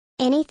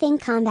Anything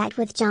Combat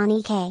with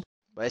Johnny K.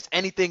 But it's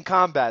anything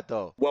combat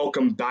though.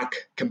 Welcome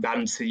back,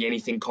 combatants, to the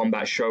Anything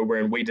Combat Show,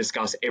 wherein we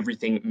discuss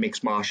everything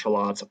mixed martial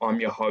arts. I'm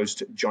your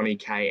host, Johnny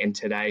K, and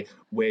today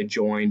we're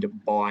joined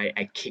by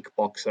a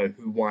kickboxer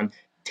who won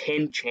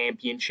 10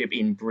 championship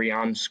in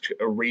Bryansk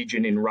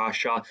region in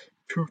Russia,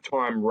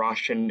 two-time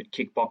Russian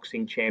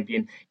kickboxing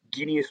champion,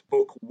 Guinness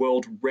Book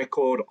world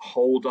record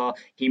holder.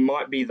 He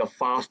might be the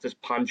fastest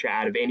puncher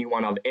out of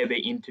anyone I've ever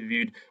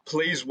interviewed.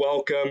 Please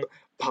welcome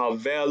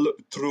Pavel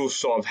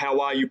Trusov. How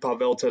are you,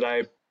 Pavel,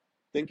 today?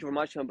 Thank you very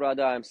much, my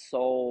brother. I'm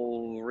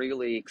so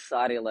really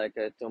excited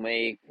to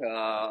make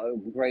a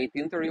great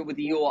interview with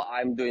you.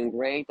 I'm doing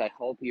great. I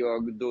hope you're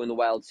doing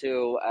well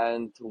too.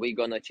 And we're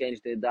going to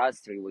change the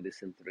industry with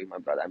this interview, my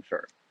brother, I'm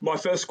sure. My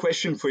first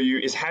question for you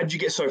is, how did you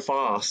get so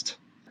fast?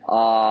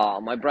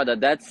 My brother,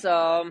 that's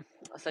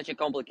such a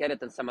complicated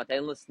and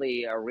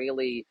simultaneously a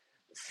really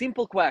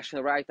simple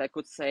question, right? I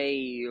could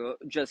say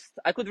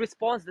I could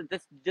respond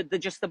that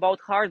that's just about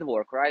hard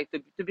work, right?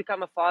 To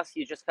become a fast,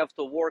 you just have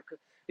to work.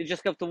 You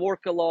just have to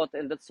work a lot,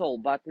 and that's all.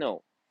 But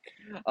no,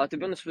 to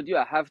be honest with you,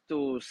 I have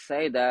to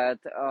say that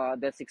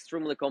that's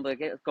extremely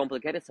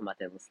complicated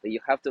simultaneously. You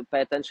have to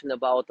pay attention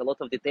about a lot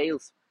of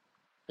details,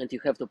 and you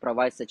have to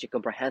provide such a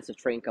comprehensive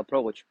training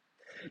approach.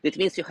 That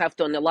means you have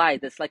to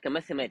analyze. It's like a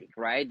mathematics,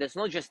 right? There's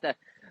not just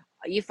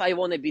if I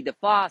want to be the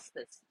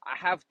fastest, I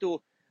have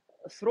to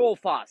throw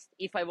fast.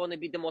 If I want to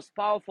be the most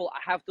powerful, I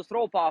have to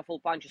throw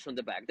powerful punches on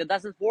the back. That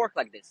doesn't work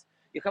like this.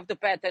 You have to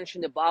pay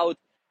attention about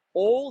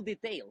all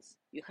details.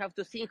 You have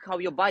to think how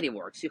your body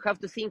works. You have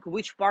to think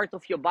which part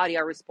of your body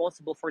are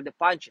responsible for the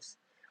punches,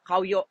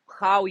 how your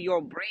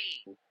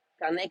brain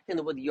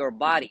connecting with your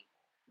body.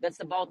 That's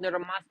about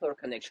neuromuscular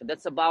connection.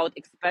 That's about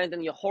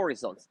expanding your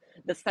horizons.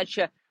 That's such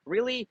a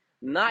really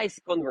nice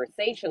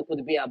conversation.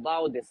 Could be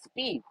about the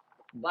speed,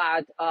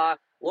 but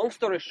long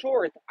story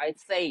short, I'd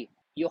say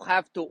you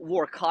have to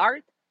work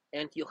hard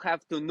and you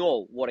have to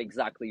know what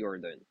exactly you're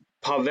doing.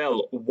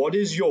 Pavel, what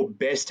is your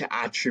best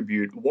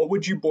attribute? What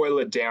would you boil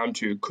it down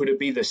to? Could it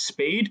be the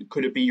speed?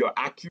 Could it be your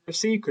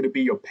accuracy? Could it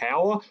be your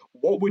power?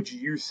 What would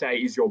you say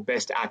is your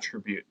best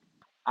attribute?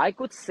 I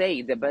could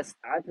say the best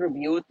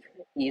attribute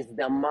is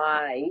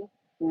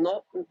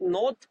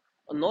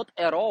not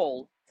at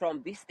all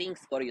from these things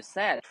what you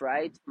said,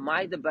 right?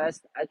 The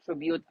best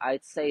attribute,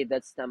 I'd say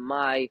that's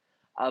my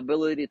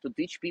ability to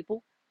teach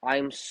people. I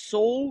am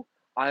so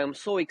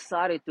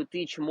excited to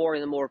teach more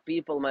and more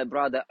people, my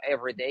brother,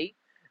 every day,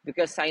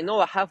 because I know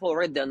I have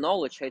already the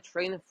knowledge. I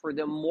trained for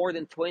the more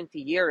than 20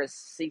 years.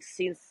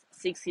 Since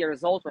 6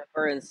 years old, my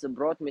parents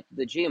brought me to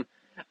the gym,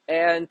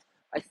 and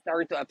I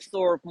started to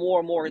absorb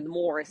more and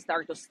more. I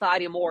started to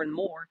study more and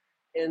more,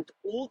 and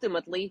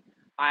ultimately,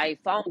 I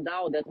found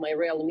out that my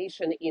real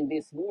mission in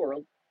this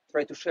world,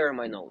 try to share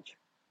my knowledge.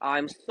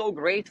 I'm so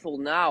grateful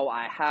now.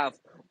 I have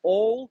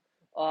all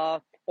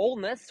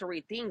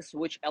necessary things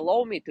which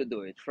allow me to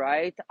do it,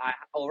 right? I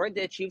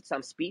already achieved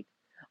some speed.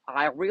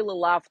 I really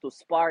love to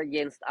spar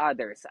against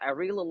others. I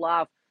really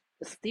love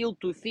still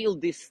to feel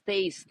this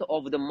taste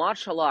of the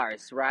martial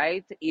arts,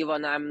 right?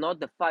 Even I'm not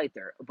the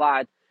fighter,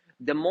 but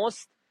the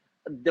most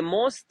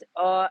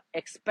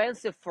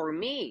expensive for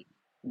me,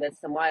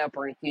 that's my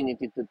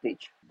opportunity to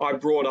teach. I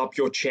brought up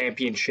your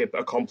championship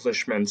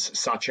accomplishments,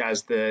 such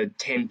as the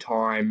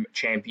 10-time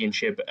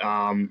championship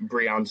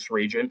Bryansk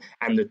region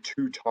and the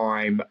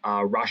two-time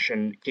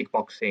Russian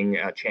kickboxing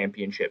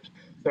championships.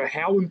 So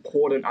how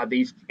important are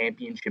these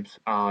championships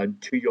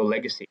to your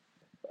legacy?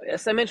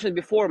 As I mentioned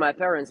before, my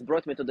parents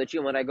brought me to the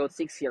gym when I got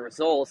 6 years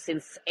old.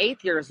 Since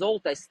 8 years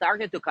old, I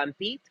started to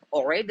compete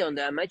already on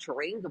the amateur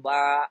ring, but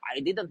I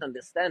didn't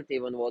understand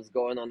even what's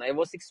going on. I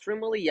was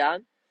extremely young.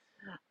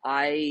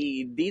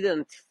 I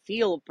didn't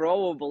feel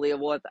probably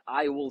what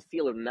I will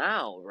feel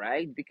now,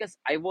 right? Because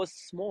I was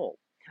small.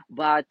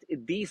 But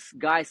this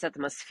guy's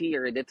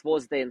atmosphere, that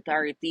was the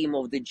entire team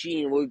of the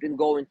gym. We've been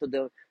going to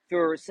the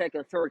first,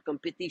 second, third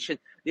competition.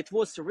 It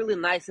was a really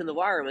nice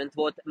environment,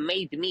 what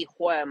made me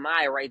who am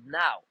I right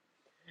now.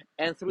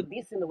 And through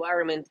this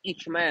environment,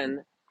 each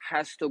man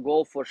has to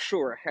go for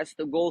sure, has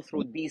to go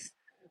through this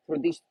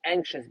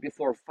anxious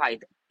before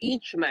fight.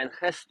 Each man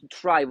has to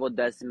try what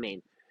does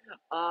mean.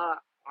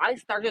 I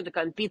started to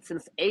compete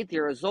since 8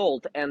 years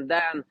old, and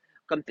then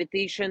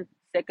competition,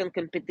 second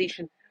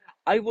competition,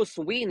 I was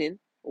winning,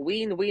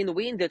 win.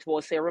 That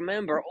was, I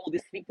remember all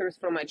these victories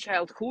from my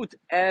childhood,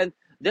 and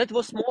that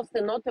was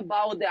mostly not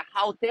about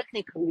how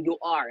technical you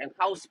are and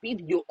how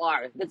speed you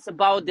are. That's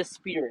about the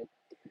spirit.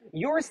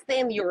 You're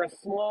a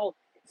small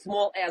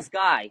ass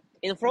guy.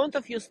 In front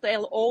of you,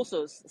 still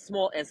also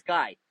small ass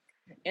guy,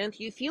 and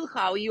you feel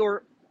how you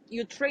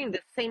train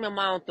the same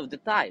amount of the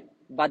time,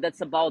 but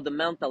that's about the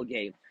mental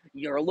game.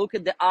 You're look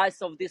at the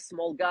eyes of this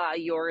small guy.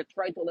 You're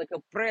trying to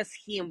oppress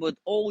him with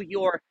all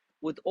your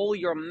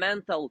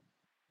mental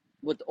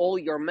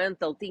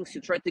things.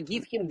 You try to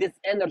give him this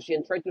energy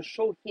and try to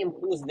show him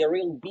who's the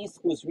real beast,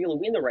 who's real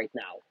winner right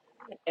now.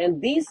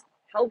 And this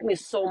helped me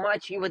so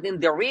much even in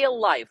the real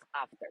life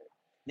after.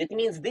 That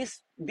means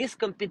this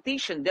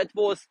competition, that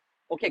was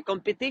okay.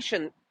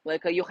 Competition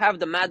Like you have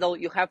the medal,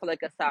 you have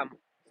like some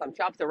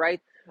chapter,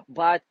 right?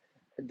 But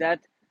that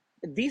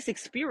this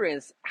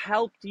experience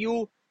helped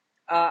you.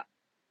 Uh,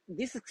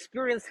 this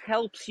experience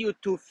helps you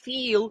to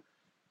feel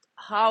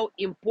how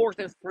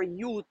important for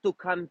you to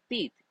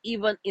compete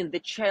even in the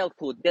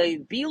childhood. They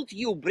build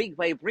you brick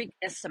by brick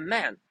as a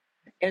man,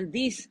 and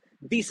these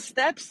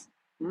steps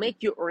make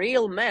you a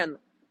real man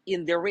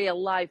in the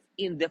real life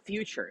in the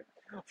future.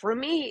 For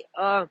me,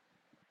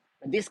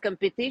 these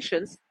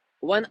competitions,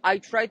 when I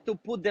try to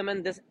put them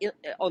on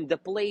the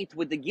plate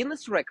with the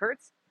Guinness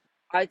records,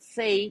 I'd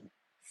say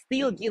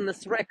still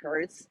Guinness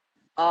records,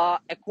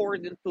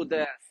 according to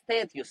the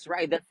status,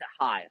 right? That's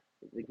a high.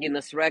 The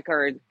Guinness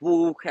record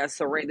book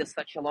has already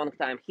such a long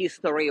time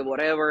history,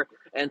 whatever.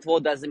 And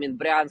what does it mean,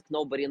 Bryansk?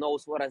 Nobody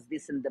knows what is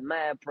this in the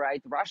map,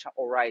 right? Russia,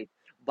 all right.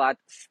 But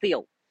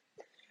still,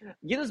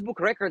 Guinness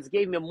Book records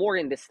gave me more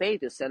in the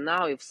status, and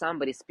now if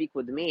somebody speak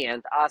with me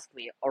and ask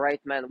me, all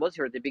right, man, what's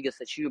your the biggest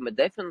achievement?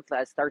 Definitely,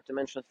 I start to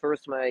mention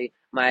first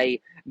my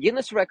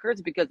Guinness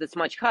records because it's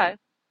much higher.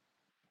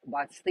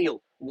 But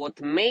still,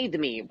 what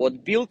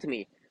built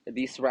me,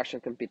 this Russian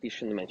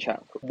competition in my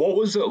childhood. What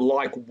was it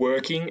like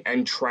working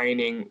and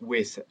training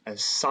with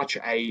such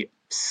a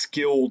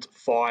skilled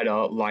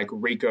fighter like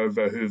Rico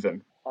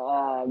Verhoeven?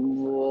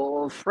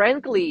 Well,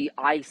 frankly,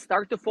 I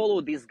start to follow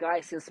this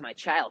guy since my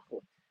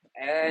childhood.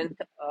 And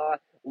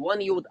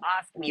when you would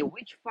ask me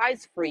which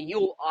fights for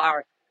you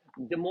are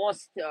the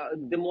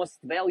most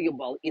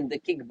valuable in the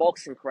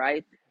kickboxing,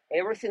 right?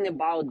 Everything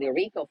about the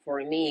Rico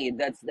for me,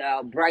 that's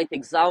the bright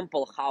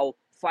example how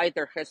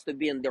fighter has to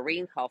be in the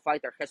ring, how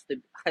fighter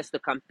has to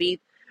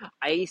compete.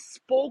 I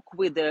spoke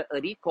with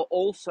Rico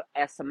also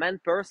as a man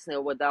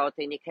person without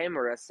any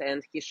cameras,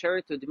 and he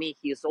shared with me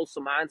his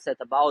also mindset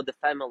about the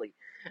family,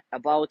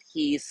 about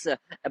his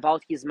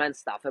man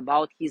stuff,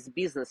 about his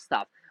business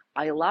stuff.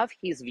 I love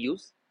his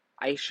views.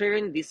 I share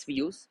in these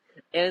views,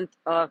 and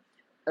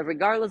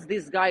regardless,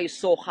 this guy is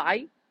so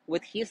high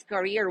with his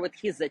career, with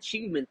his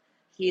achievement.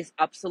 He is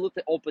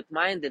absolutely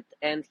open-minded,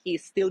 and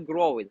he's still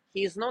growing.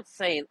 He is not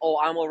saying, "Oh,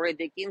 I'm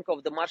already king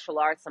of the martial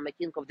arts. I'm a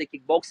king of the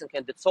kickboxing,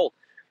 and that's all."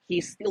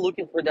 He's still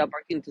looking for the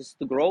opportunities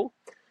to grow.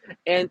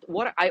 And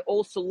what I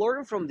also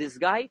learned from this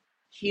guy,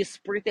 he's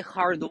pretty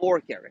hard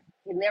worker.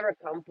 He never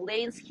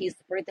complains. He's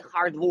pretty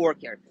hard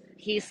worker.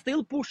 He's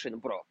still pushing,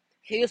 bro.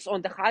 He is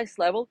on the highest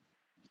level.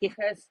 He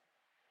has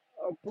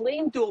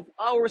plenty of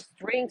hours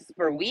trainings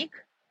per week.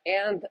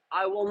 And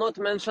I will not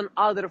mention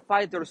other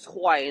fighters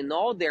who I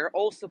know. They're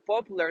also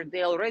popular.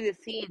 They already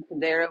think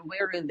they're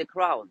wearing the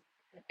crown.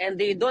 And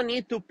they don't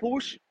need to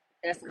push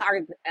as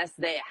hard as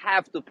they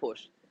have to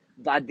push.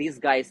 But this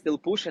guy is still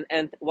pushing.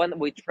 And when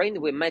we trained,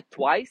 we met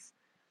twice.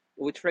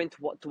 We trained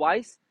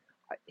twice.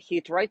 He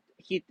tried.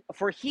 He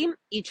For him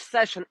each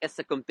session is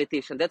a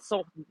competition. That's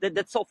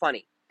so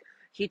funny.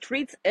 He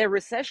treats every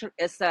session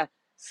as a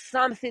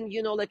something,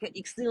 like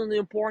extremely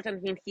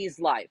important in his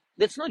life.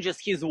 That's not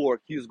just his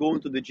work. He's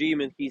going to the gym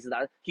and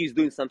he's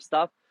doing some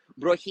stuff.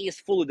 Bro, he is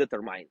fully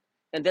determined.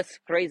 And that's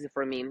crazy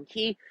for me.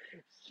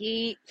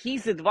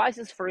 His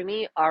advices for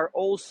me are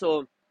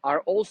also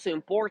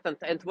important.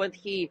 And when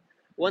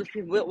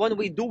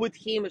we do with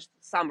him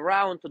some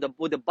round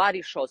with the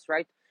body shots,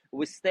 right?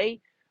 We stay.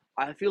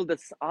 I feel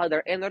that's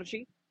other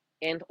energy,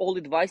 and all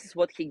advices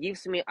what he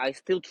gives me, I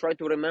still try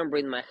to remember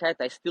in my head.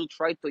 I still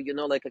try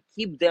to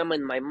keep them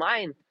in my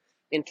mind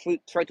and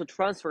try to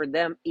transfer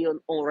them in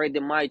already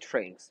my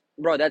trainings.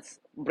 Bro, that's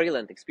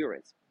brilliant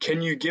experience.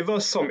 Can you give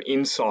us some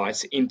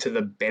insights into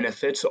the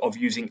benefits of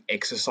using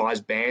exercise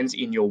bands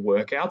in your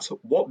workouts?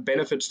 What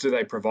benefits do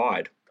they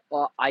provide?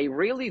 I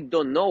really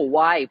don't know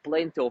why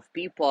plenty of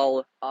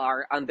people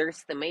are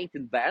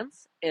underestimated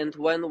bands, and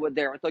when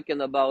they're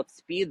talking about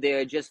speed,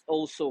 they're just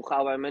also,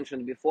 how I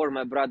mentioned before,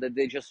 my brother,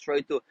 they just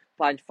try to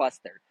punch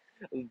faster.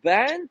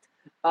 Band,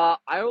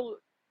 I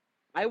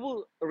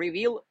will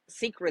reveal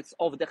secrets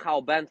of the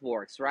how band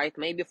works, right?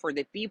 Maybe for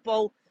the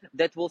people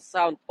that will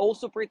sound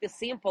also pretty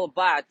simple,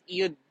 but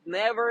you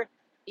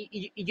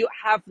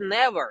have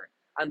never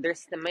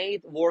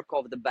underestimate work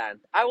of the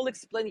band. I will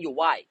explain you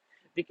why.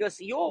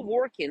 Because you're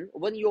working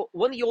when you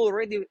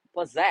already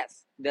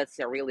possess, that's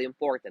a really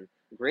important,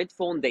 great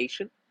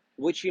foundation,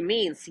 which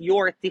means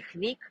your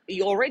technique,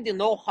 you already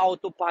know how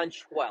to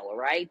punch well,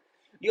 right?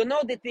 You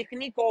know the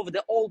technique of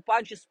the all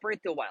punches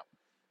pretty well,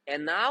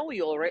 and now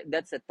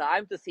that's a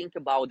time to think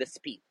about the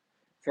speed.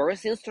 Your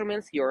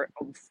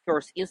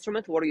first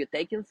instrument, what are you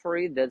taking for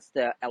it? That's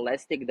the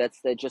elastic,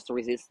 that's the just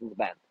resistance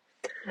band.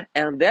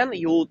 And then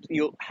you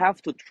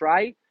have to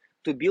try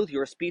to build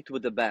your speed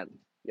with the band.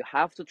 You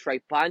have to try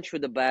punch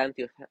with the band.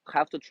 You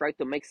have to try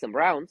to make some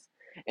rounds.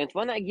 And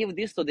when I give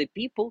this to the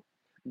people,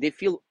 they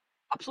feel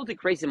absolutely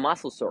crazy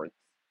muscle soreness,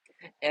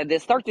 and they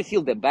start to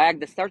feel the back.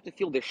 They start to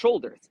feel the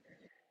shoulders,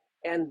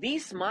 and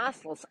these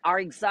muscles are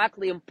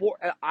exactly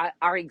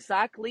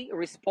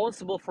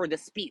responsible for the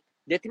speed.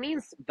 That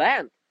means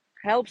band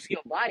helps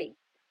your body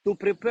to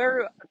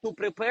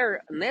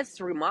prepare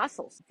necessary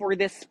muscles for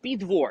the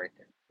speed work.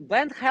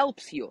 Band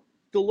helps you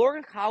to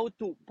learn how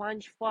to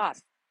punch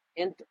fast.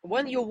 And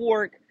when you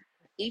work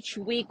each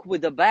week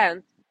with the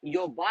band,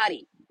 your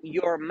body,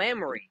 your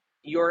memory,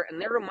 your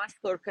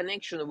neuromuscular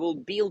connection will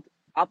build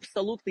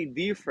absolutely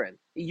different.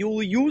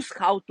 You'll use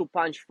how to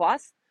punch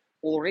fast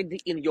already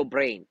in your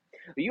brain.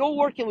 You're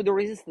working with a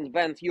resistant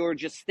band, you're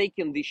just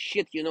taking this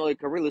shit,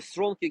 like a really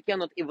strong, you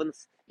cannot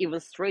even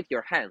straight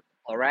your hand,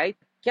 all right?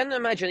 Can you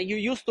imagine, you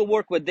used to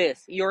work with this,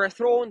 you're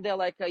throwing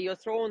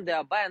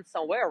the band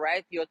somewhere,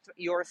 right?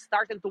 You're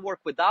starting to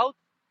work without,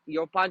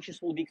 your punches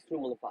will be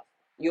extremely fast.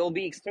 You'll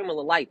be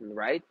extremely lightened,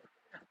 right?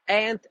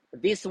 And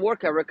this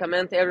work I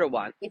recommend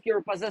everyone. If you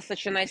possess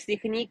such a nice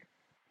technique,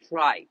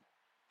 try.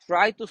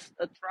 Try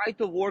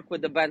to work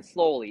with the band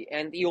slowly,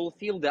 and you'll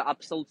feel the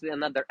absolutely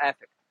another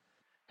effect.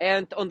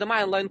 And on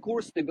my online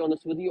course, to be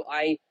honest with you,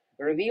 I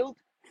revealed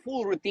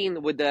full routine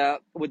with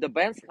the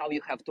bands, how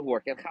you have to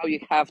work and how you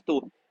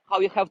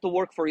have to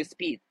work for your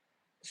speed,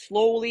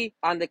 slowly,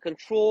 under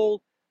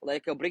control,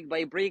 like a brick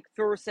by brick,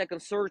 first,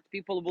 second, third.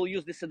 People will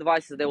use these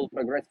advices; they will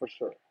progress for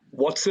sure.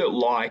 What's it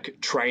like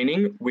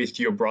training with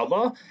your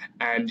brother?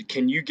 And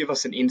can you give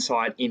us an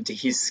insight into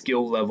his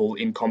skill level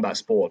in combat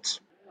sports?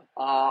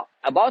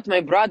 About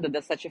my brother,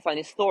 that's such a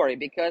funny story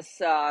because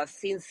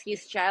since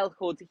his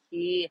childhood,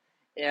 he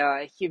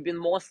been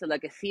mostly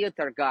like a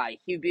theater guy.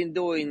 He been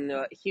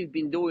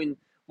doing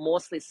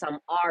mostly some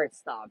art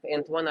stuff.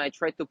 And when I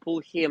tried to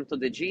pull him to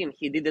the gym,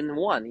 he didn't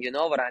want. You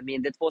know what I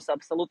mean? That was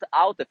absolutely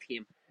out of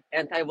him.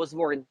 And I was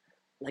worried,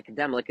 like,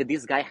 damn, like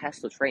this guy has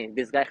to train.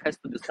 This guy has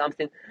to do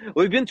something.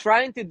 We've been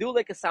trying to do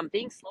like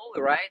something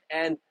slowly, right?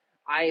 And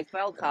I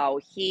felt how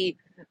he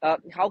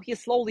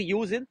slowly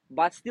using,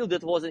 but still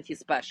that wasn't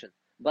his passion.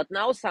 But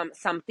now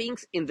some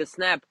things in the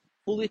snap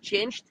fully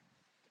changed,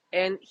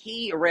 and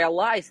he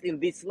realized in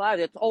this life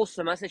that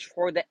also a message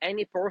for the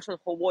any person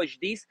who watch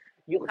this.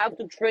 You have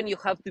to train, you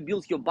have to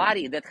build your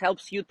body. That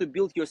helps you to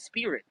build your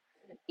spirit.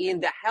 In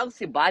the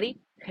healthy body,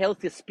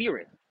 healthy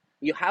spirit.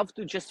 You have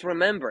to just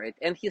remember it.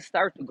 And he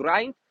started to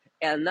grind,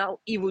 and now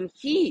even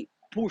he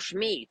pushed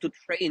me to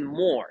train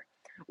more.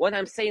 What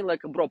I'm saying,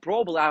 like, bro,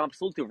 probably I'm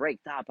absolutely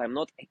raked up. I'm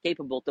not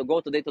capable to go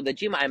today to the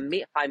gym. I'm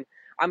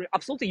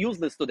absolutely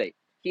useless today.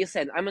 He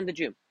said, I'm in the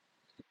gym.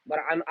 But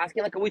I'm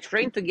asking, like, we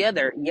trained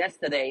together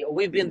yesterday.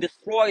 We've been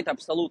destroyed,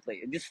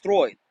 absolutely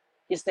destroyed.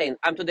 He's saying,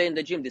 I'm today in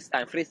the gym this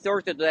time.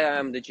 3:30 today,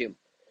 I'm in the gym.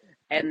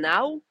 And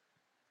now,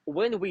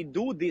 when we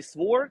do this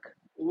work,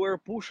 we're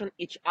pushing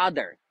each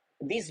other.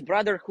 This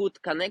brotherhood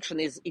connection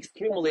is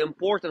extremely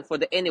important for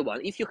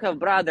anyone. If you have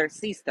brother,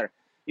 sister,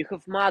 you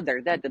have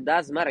mother, that it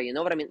doesn't matter. You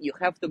know what I mean? You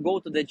have to go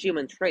to the gym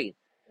and train.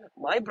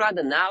 My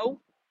brother now,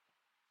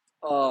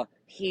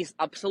 he's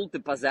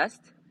absolutely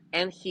possessed,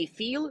 and he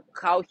feel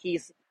how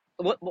he's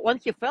when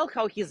he felt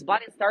how his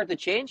body started to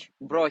change,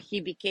 bro, he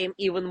became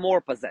even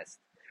more possessed.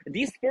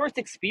 This first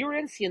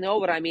experience, you know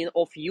what I mean,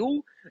 of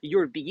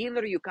you're a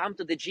beginner, you come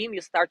to the gym,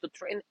 you start to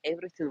train,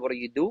 everything what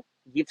you do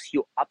gives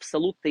you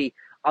absolutely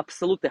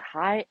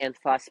high and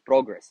fast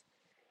progress.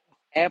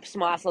 Abs,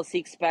 muscle,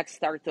 six packs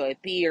start to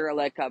appear,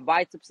 like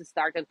biceps is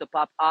starting to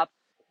pop up,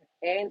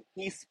 and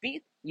his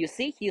speed, you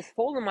see, he's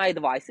following my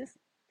advices,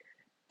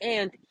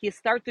 and he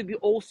started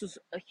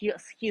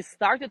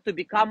to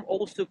become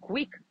also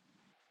quick.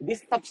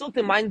 This is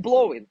absolutely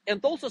mind-blowing. And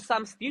also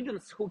some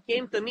students who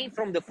came to me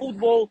from the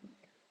football,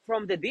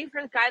 from the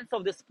different kinds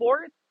of the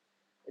sport,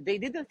 they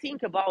didn't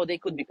think about they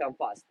could become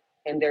fast,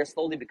 and they're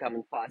slowly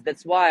becoming fast.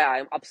 That's why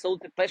I'm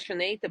absolutely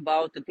passionate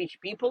about to teach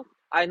people.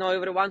 I know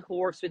everyone who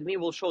works with me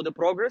will show the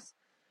progress,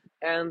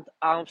 and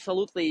I'm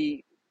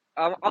absolutely,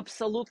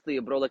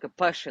 bro, like a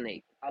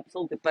passionate,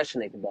 absolutely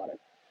passionate about it.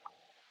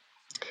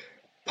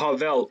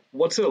 Pavel,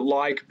 what's it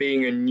like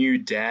being a new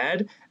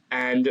dad?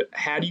 And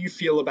how do you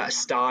feel about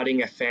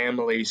starting a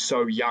family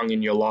so young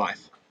in your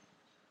life?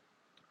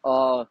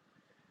 Uh,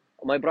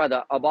 my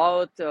brother,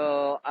 about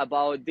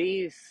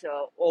this,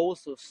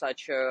 also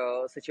such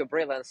a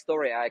brilliant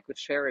story I could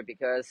share it,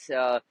 because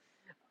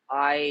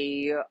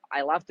I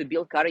love to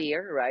build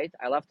career, right?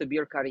 I love to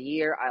build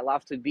career. I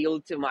love to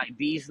build my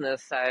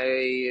business,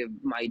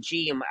 my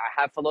gym.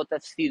 I have a lot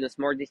of students,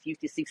 more than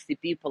 50, 60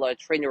 people I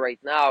train right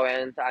now,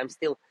 and I'm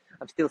still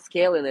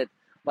scaling it.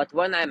 But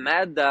when I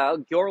met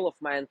the girl of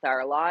my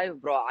entire life,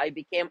 bro, I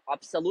became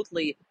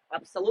absolutely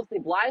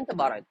blind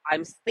about it.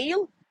 I'm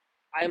still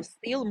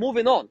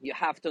moving on, you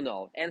have to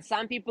know. And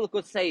some people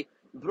could say,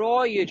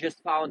 bro, you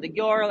just found a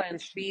girl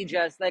and she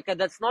just, like,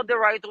 that's not the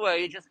right way.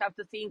 You just have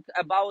to think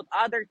about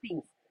other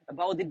things,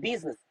 about the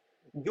business.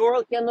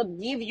 Girl cannot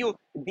give you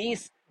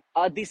this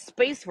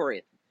space for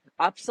it.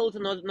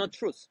 Absolutely not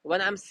truth.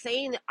 When I'm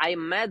saying I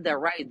met the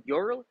right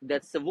girl,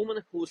 that's a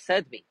woman who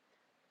said me,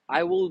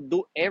 I will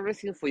do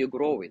everything for you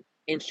growing.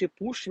 And she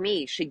pushed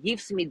me, she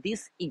gives me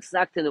this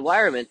exact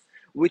environment,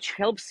 which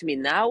helps me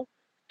now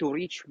to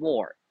reach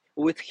more.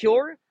 With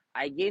her,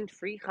 I gained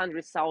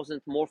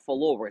 300,000 more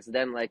followers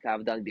than like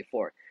I've done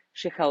before.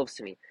 She helps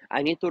me.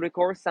 I need to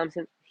record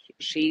something,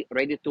 she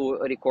ready to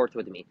record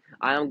with me.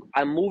 I'm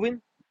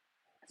moving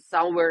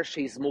somewhere,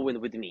 she's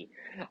moving with me.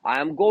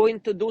 I'm going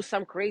to do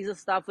some crazy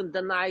stuff in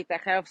the night. I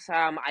have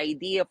some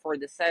idea for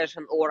the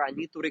session, or I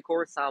need to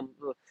record some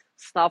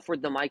stuff for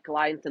my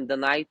client in the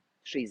night.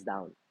 she's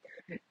down.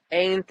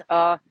 And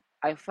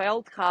I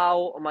felt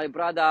how my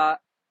brother,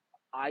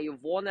 I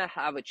wanna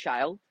have a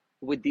child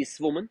with this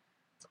woman.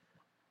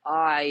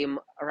 I'm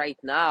right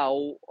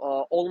now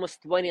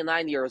almost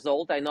 29 years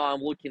old. I know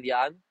I'm looking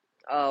young,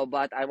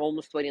 but I'm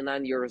almost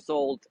 29 years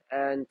old,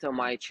 and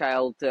my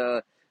child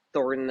gonna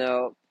turn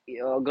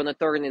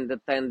in the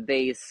 10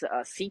 days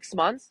 6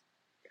 months.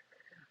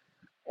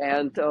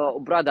 And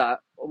brother,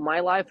 my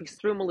life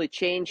extremely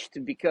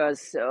changed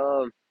because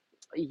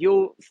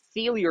you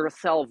feel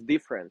yourself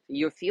different.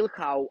 You feel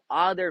how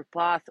other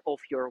path of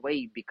your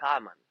way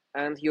becoming,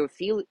 and you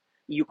feel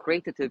you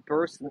created a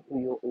person who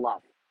you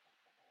love,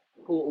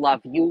 who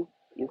love you,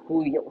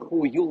 who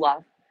you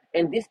love,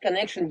 and this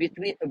connection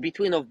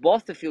between of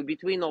both of you,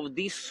 between of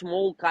this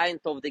small kind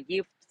of the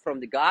gift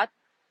from the God,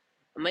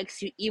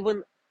 makes you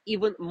even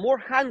more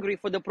hungry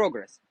for the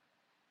progress.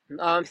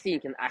 Now I'm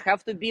thinking I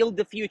have to build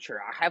the future.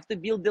 I have to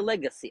build the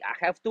legacy. I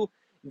have to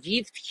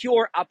give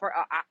her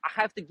I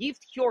have to give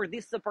her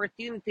this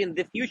opportunity in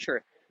the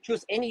future.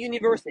 Choose any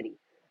university.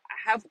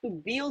 I have to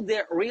build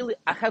the really.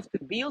 I have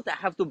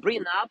to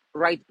bring up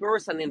right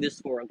person in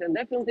this world, and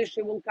definitely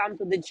she will come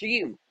to the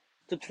gym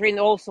to train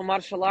also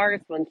martial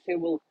arts when she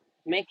will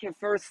make her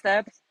first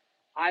steps.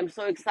 I'm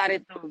so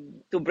excited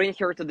to bring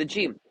her to the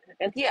gym,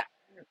 and yeah,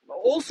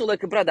 also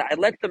like brother, I'd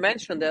like to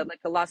mention that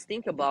like a last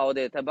thing about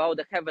it, about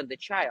the having the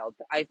child.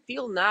 I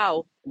feel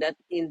now that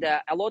in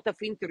the a lot of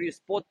interviews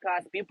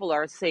podcast people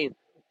are saying,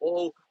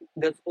 oh,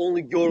 that's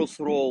only girl's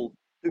role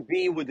to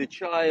be with the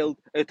child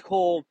at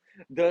home,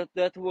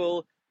 that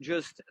will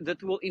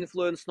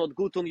influence not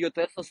good on your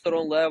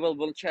testosterone level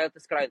when child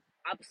is crying.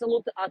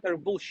 Absolute utter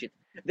bullshit.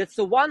 That's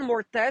a one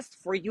more test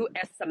for you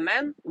as a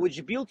man,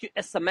 which built you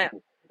as a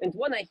man. And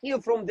when I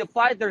hear from the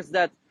fighters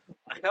that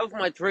I have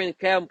my training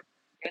camp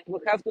and we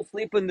have to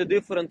sleep in the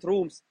different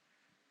rooms.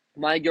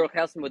 My girl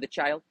helps me with the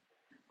child.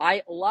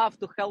 I love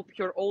to help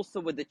her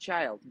also with the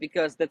child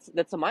because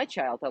that's my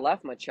child. I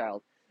love my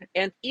child.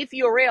 And if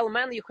you're a real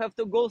man, you have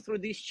to go through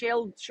this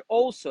challenge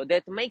also.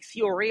 That makes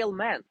you a real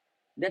man.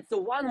 That's a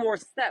one more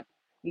step.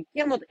 You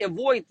cannot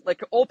avoid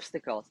like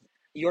obstacles.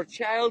 Your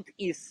child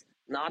is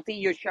naughty.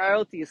 Your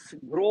child is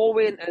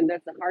growing, and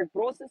that's a hard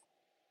process.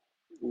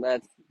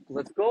 Let's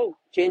let's go.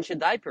 Change a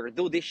diaper.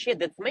 Do this shit.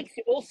 That makes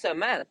you also a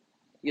man.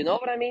 You know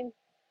what I mean?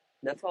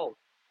 That's all.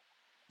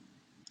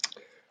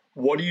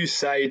 What do you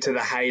say to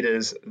the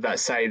haters that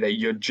say that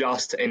you're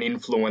just an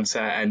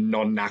influencer and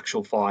not an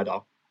actual fighter?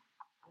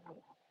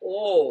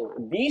 Oh,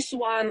 this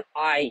one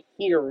I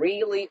hear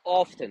really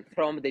often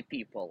from the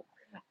people.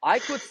 I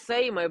could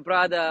say, my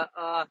brother,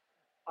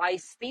 I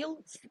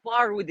still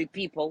spar with the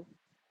people.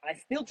 I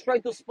still try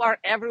to spar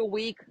every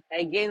week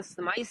against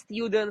my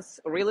students,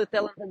 really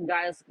talented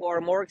guys who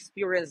are more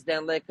experienced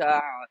than like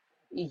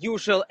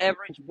usual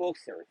average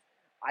boxers.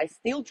 I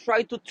still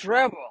try to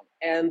travel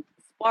and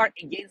spar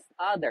against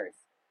others.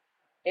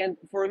 And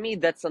for me,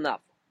 that's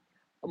enough.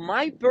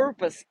 My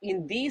purpose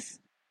in this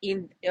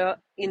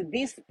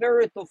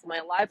period of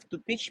my life to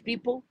teach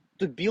people,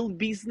 to build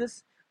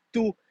business,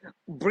 to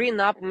bring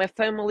up my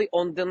family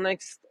on the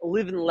next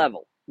living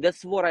level.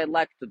 That's what I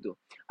like to do.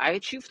 I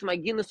achieved my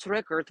Guinness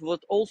record,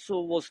 what also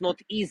was not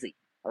easy.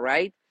 All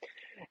right.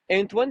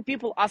 And when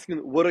people ask me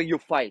what are your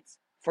fights,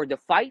 for the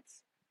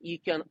fights you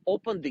can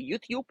open the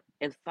YouTube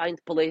and find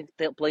plenty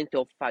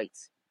of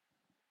fights.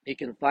 You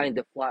can find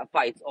the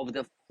fights of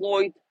the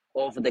Floyd,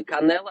 of the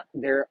Canelo.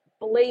 There are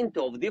plenty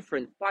of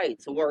different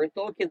fights. We're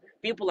talking,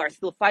 people are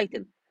still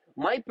fighting.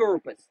 My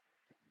purpose,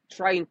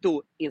 trying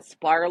to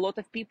inspire a lot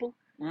of people.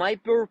 My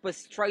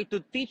purpose, try to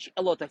teach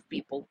a lot of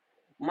people.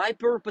 My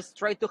purpose,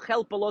 try to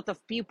help a lot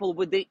of people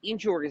with the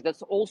injuries.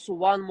 That's also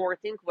one more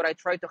thing where I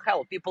try to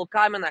help. People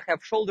come and I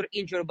have shoulder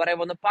injury, but I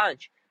want to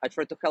punch. I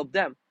try to help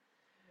them.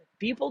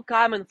 People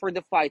coming for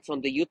the fights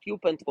on the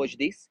YouTube and watch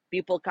this.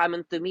 People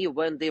coming to me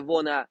when they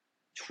wanna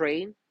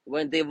train,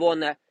 when they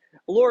wanna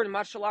learn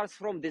martial arts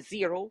from the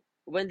zero,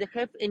 when they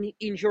have any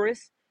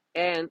injuries,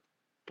 and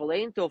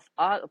plenty of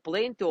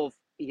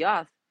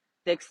youth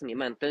text me,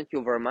 man. Thank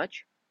you very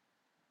much.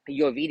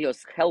 Your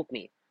videos help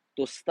me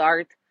to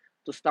start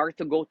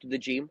to go to the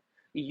gym.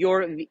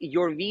 Your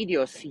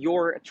videos,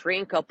 your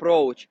training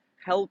approach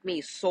helped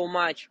me so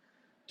much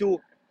to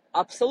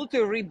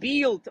absolutely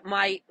rebuild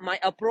my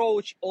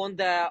approach on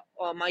the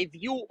my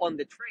view on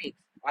the trades.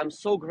 I'm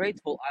so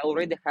grateful. I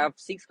already have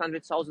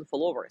 600,000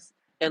 followers,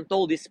 and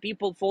all these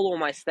people follow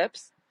my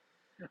steps.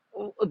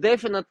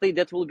 Definitely,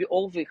 that will be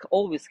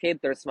always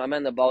haters, my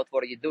man, about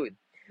what you're doing.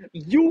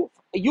 You,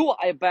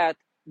 I bet,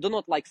 do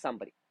not like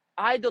somebody.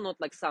 I do not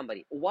like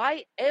somebody.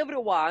 Why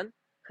everyone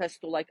has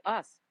to like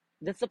us?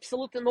 That's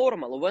absolutely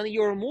normal. When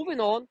you're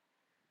moving on,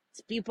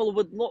 people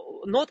would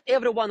not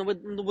everyone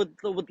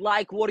would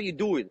like what you're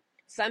doing.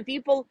 Some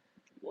people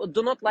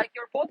do not like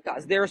your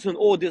podcast. They're saying,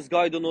 "Oh, this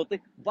guy do not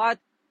like," but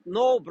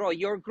no, bro,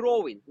 you're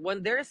growing.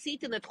 When they're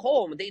sitting at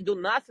home, they do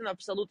nothing.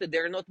 Absolutely,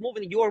 they're not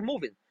moving. You're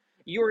moving.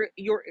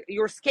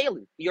 You're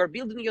scaling. You're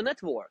building your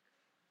network.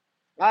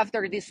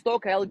 After this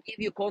talk, I'll give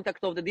you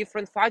contact of the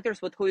different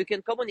fighters with who you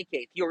can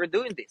communicate. You're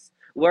doing this.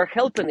 We're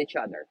helping each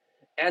other.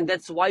 And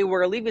that's why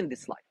we're living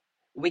this life.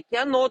 We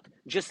cannot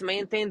just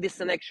maintain this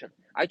connection.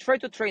 I try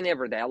to train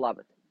every day. I love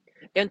it.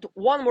 And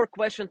one more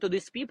question to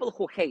these people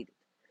who hate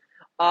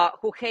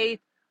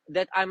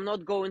that I'm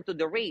not going to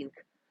the rink.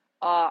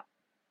 Uh,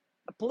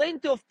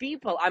 Plenty of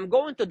people. I'm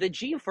going to the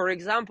gym, for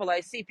example.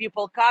 I see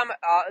people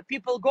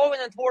people going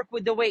and work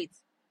with the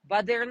weights,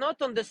 but they're not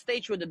on the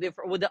stage with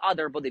the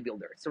other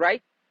bodybuilders,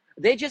 right?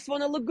 They just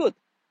want to look good.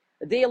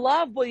 They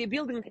love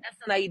bodybuilding as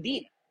an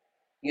idea.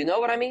 You know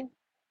what I mean?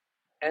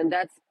 And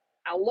that's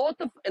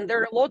and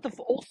there are a lot of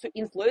also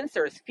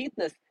influencers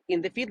fitness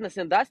in the fitness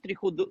industry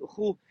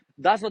who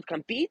does not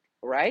compete,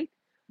 right?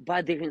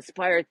 But they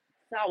inspired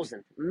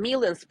thousands,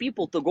 millions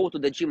people to go to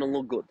the gym and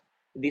look good.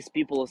 these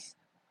people's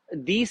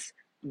these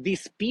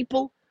these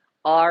people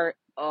are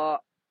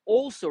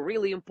also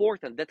really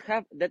important.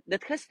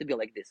 That has to be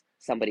like this.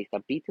 Somebody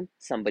competing,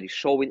 somebody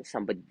showing,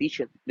 somebody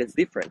teaching. That's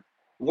different.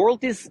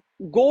 World is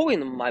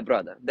going, my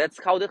brother. That's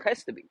how that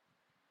has to be.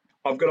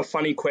 I've got a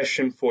funny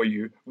question for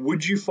you.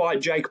 Would you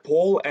fight Jake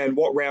Paul, and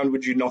what round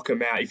would you knock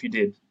him out if you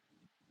did?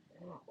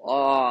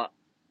 uh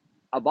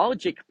about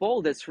Jake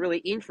Paul, that's really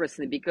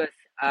interesting because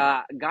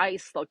guy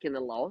is talking a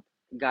lot.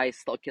 Guy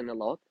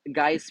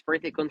is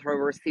pretty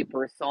controversial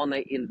persona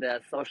in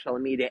the social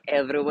media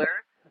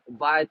everywhere.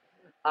 But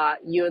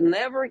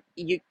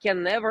you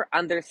can never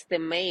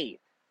underestimate,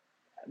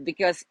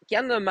 because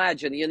can you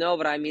imagine, you know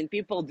what I mean?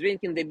 People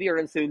drinking the beer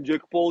and saying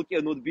Jake Paul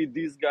cannot beat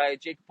this guy,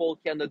 Jake Paul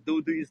cannot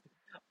do this.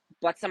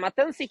 But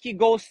simultaneously he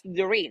goes to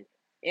the ring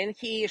and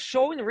he is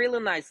showing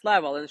really nice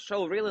level and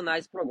show really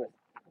nice progress.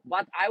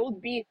 But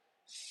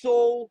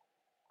so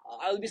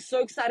I would be so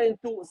excited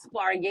to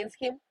spar against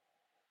him,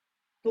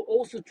 to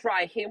also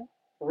try him,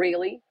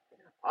 really.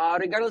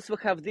 Regardless, we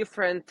have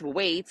different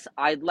weights.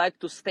 I'd like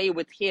to stay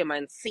with him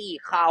and see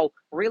how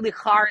really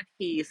hard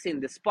he is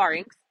in the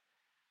sparrings.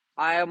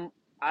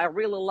 I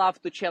really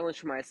love to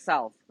challenge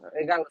myself,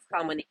 regardless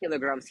how many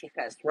kilograms he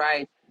has,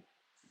 right?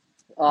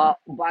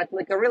 But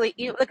like a really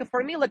like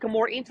for me, like a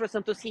more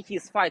interesting to see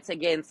his fights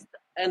against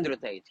Andrew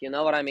Tate. You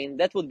know what I mean?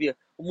 That would be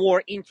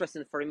more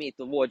interesting for me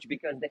to watch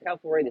because they have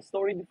already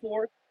story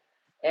before,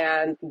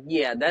 and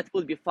yeah, that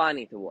would be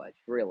funny to watch,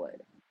 really.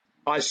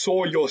 I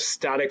saw your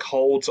static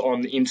holds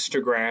on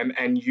Instagram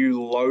and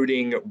you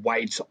loading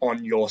weights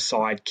on your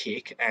side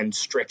kick and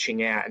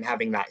stretching out and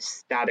having that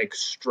static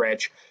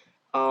stretch.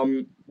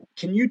 Um,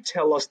 can you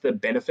tell us the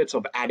benefits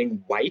of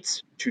adding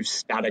weights to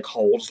static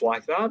holds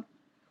like that?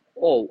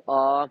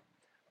 Oh,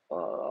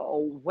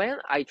 when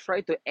I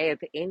try to add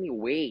any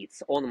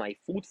weights on my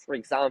foot, for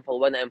example,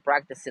 when I'm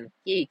practicing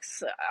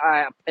kicks,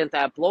 and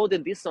I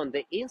uploaded this on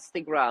the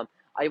Instagram,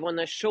 I want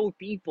to show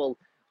people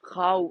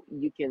how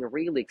you can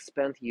really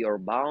expand your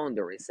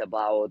boundaries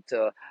about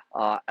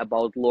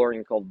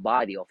lowering of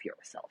body of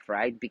yourself,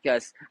 right?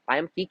 Because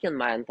I'm kicking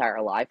my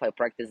entire life. I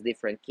practice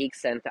different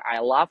kicks, and I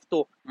love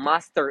to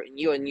master a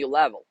new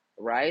level,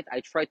 right? I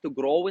try to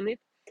grow in it,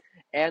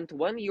 and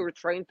when you're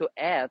trying to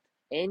add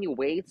any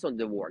weights on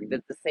the work,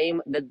 that's the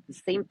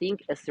same thing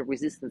as a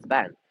resistance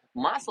band.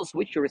 Muscles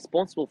which are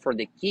responsible for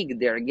the kick,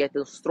 they're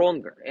getting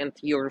stronger, and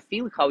you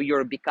feel how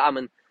you're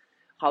becoming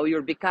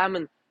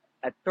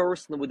a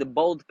person with a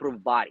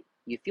bulletproof body.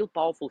 You feel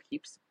powerful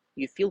hips,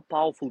 you feel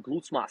powerful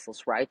glutes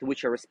muscles, right,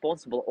 which are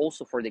responsible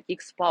also for the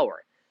kick's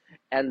power.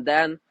 And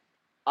then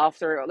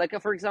after, like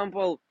for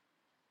example,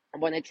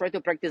 when I try to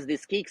practice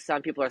these kicks,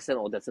 some people are saying,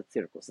 "Oh, that's a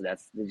circus.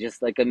 That's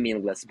just like a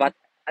meaningless." But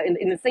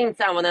in the same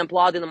time, when I'm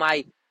applauding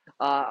my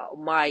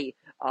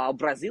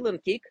Brazilian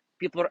kick,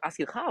 people are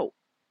asking, "How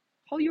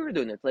you're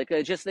doing it?" Like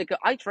just like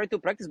I try to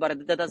practice,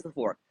 but that doesn't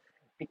work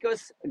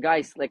because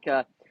guys, like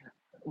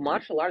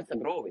martial arts are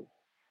growing,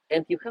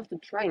 and you have to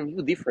try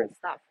new different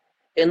stuff,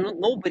 and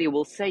nobody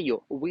will say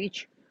you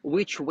which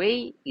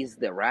way is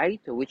the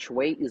right, which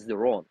way is the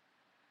wrong.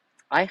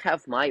 I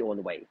have my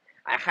own way.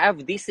 I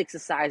have these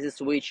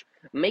exercises which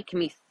make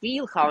me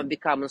feel how I'm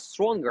becoming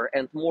stronger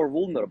and more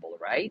vulnerable,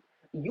 right?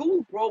 You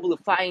will probably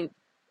find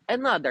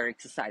another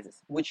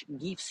exercises which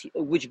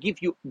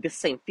give you the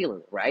same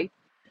feeling, right?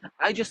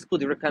 I just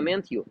could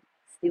recommend you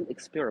still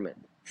experiment,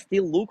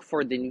 still look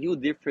for the new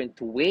different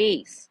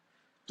ways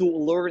to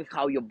learn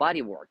how your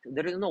body works.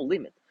 There is no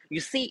limit.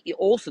 You see,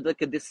 also like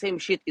the same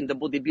shit in the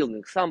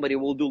bodybuilding. Somebody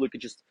will do like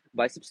just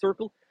bicep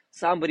circle.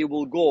 Somebody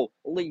will go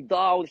lay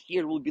down.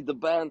 Here will be the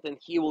band, and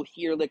he will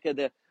here like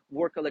the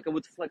worker like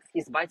would flex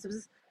his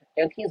biceps,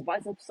 and his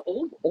biceps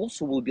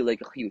also will be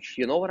like huge.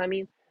 You know what I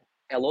mean?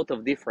 A lot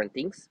of different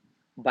things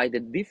by the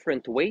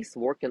different ways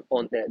working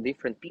on the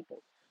different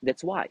people.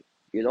 That's why.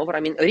 You know what I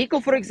mean? Rico,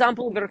 for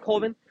example,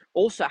 Verhoeven,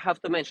 also I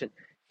have to mention,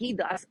 he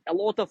does a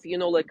lot of,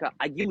 like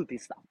agility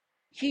stuff.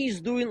 He's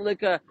doing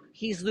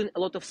a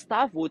lot of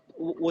stuff with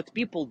what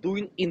people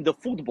doing in the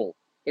football.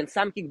 And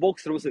some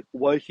kickboxer will say,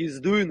 why he's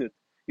doing it?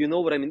 You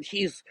know what I mean?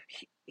 He's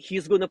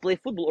gonna play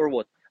football or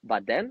what?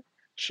 But then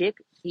check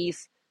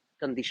his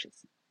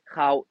conditions,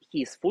 how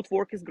his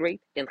footwork is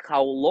great, and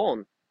how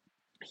long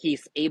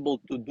he's able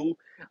to do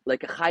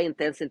like a high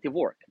intensity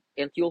work,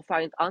 and you'll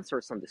find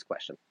answers on this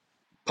question.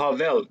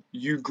 Pavel,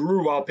 you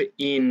grew up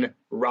in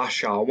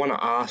Russia. I want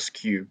to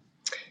ask you,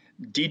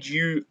 did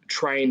you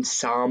train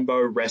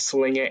Sambo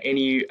wrestling at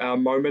any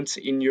moments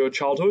in your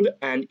childhood?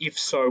 And if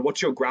so,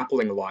 what's your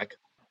grappling like?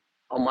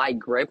 My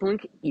grappling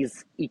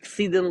is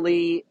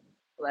exceedingly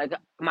like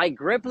my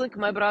grappling,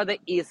 my brother,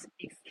 is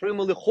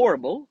extremely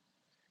horrible,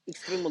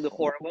 extremely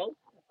horrible.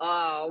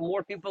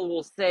 More people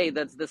will say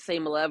that's the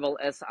same level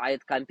as I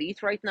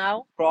compete right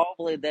now.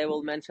 Probably they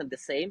will mention the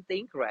same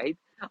thing, right?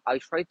 I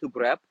try to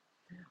grab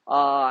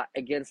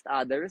against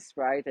others,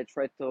 right? I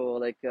try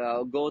to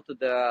go to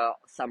the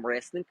some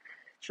wrestling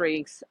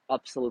trainings.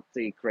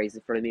 Absolutely crazy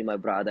for me, my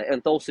brother.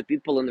 And also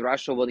people in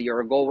Russia when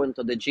you're going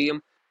to the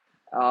gym,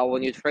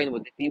 when you train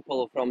with the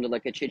people from the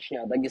like a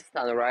Chechnya,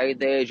 Dagestan, right?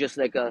 They just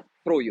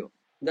throw you.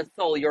 That's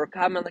all. You're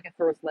coming like a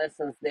first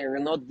lessons. They're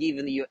not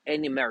giving you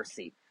any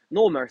mercy.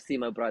 No mercy,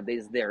 my brother,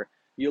 is there.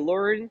 You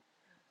learn,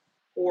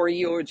 or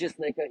you're just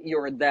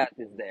your dad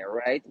is there,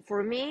 right?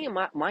 For me,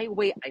 my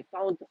way, I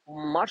found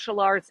martial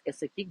arts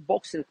as a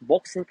kickboxing,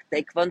 boxing,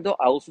 taekwondo.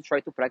 I also try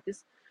to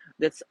practice.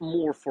 That's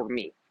more for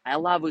me. I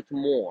love it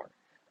more.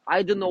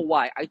 I don't know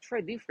why. I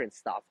try different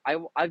stuff.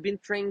 I've been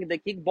training the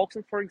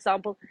kickboxing, for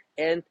example,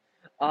 and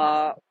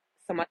uh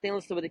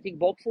simultaneously with the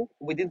kickboxing,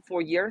 within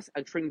 4 years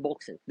I train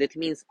boxing. That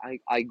means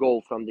I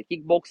go from the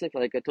kickboxing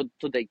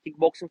to the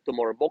kickboxing to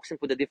more boxing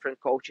with the different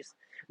coaches.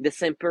 The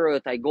same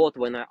period I got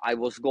when I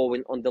was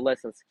going on the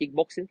lessons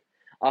kickboxing.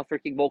 After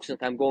kickboxing,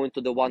 I'm going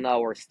to the 1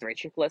 hour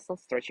stretching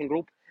lessons, stretching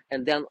group,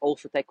 and then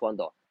also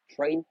taekwondo.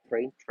 Train,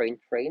 train, train,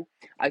 train.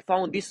 I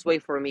found this way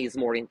for me is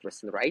more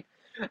interesting, right?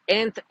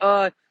 And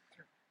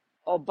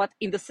but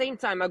in the same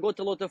time, I got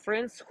a lot of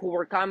friends who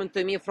were coming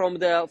to me from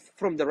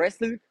the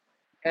wrestling,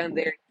 and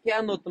they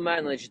cannot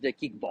manage the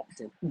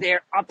kickboxing. They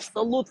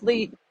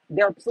absolutely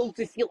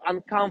feel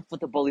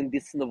uncomfortable in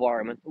this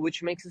environment,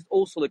 which makes it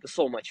also like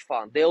so much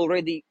fun. They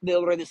already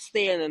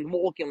stand and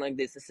walking like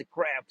this as a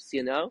crabs,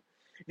 you know.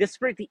 That's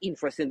pretty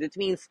interesting. That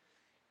means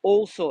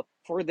also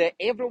for the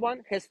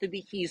everyone has to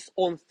be his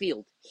own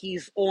field,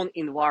 his own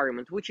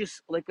environment, which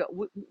is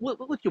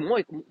what you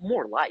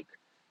more like.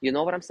 You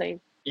know what I'm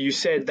saying? You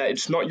said that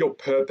it's not your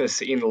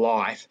purpose in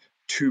life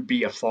to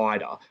be a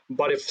fighter,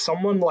 but if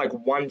someone like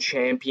one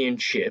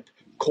championship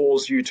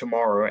calls you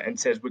tomorrow and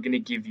says we're going to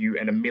give you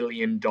an $1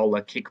 million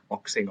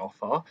kickboxing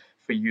offer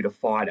for you to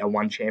fight at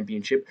one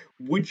championship,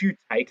 would you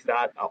take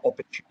that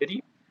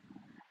opportunity?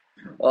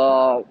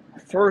 Uh,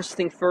 First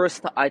thing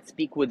first, I'd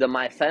speak with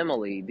my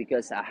family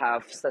because I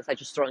have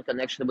such a strong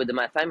connection with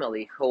my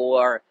family who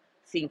are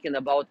thinking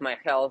about my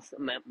health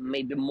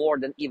maybe more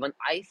than even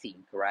I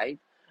think, right?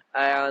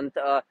 And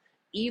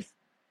if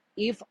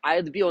if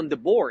I'd be on the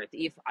board,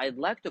 if I'd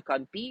like to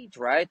compete,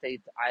 right,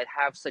 I'd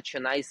have such a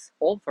nice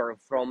offer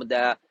from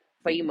the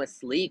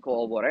famous league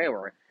or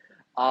whatever.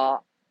 Uh,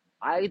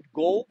 I'd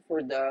go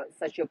for the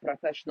such a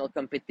professional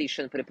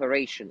competition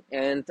preparation,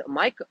 and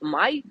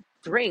my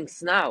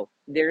strengths now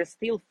they're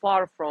still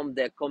far from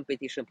the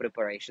competition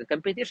preparation.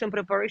 Competition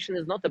preparation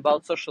is not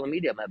about social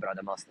media, my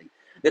brother, mostly.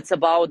 It's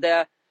about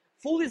the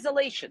full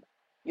isolation.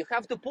 You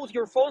have to put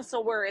your phone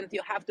somewhere and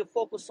you have to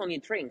focus on your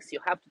drinks. You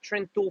have to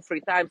train 2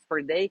 3 times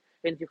per day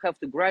and you have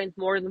to grind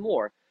more and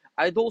more.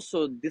 I'd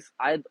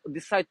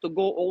decide to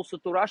go also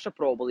to Russia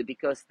probably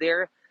because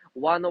they're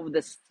one of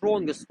the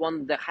strongest, one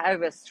of the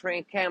heaviest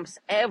train camps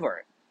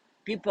ever.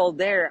 People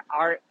there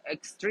are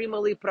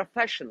extremely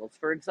professionals.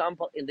 For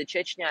example, in the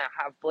Chechnya,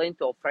 I have plenty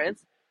of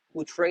friends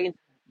who train,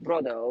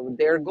 brother.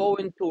 They're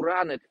going to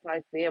run at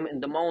 5 a.m.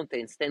 in the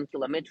mountains, 10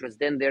 kilometers.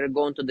 Then they're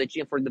going to the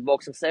gym for the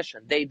boxing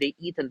session. They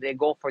eat and they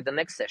go for the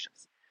next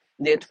sessions.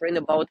 They train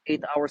about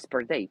 8 hours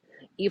per day.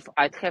 If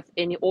I'd have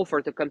any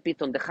offer to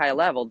compete on the high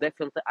level,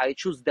 definitely I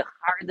choose the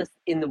hardest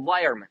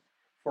environment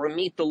for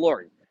me to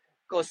learn.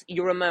 Because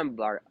you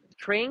remember,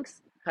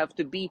 trainings have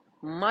to be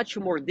much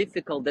more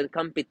difficult than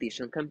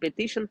competition.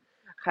 Competition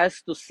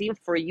has to seem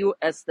for you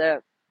as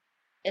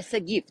a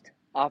gift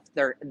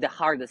after the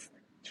hardest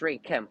train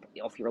camp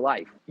of your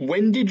life.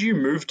 When did you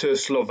move to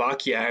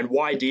Slovakia and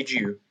why did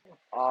you?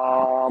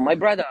 My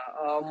brother,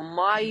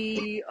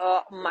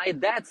 my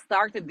dad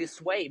started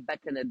this way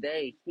back in the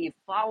day. He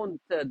found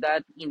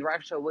that in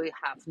Russia we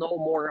have no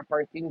more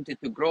opportunity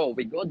to grow.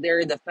 We got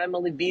there the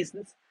family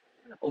business,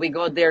 we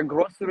got there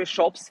grocery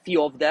shops,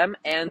 few of them,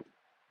 and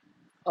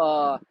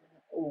uh,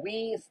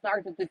 we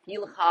started to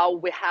feel how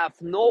we have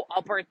no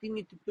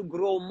opportunity to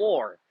grow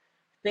more.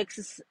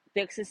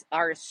 Taxes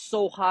are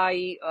so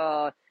high.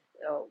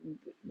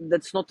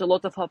 That's not a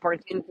lot of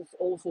opportunities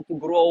also to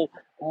grow.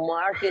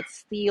 Market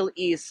still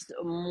is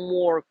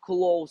more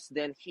closed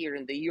than here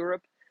in the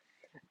Europe.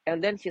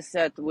 And then he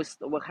said, we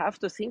have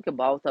to think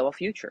about our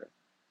future.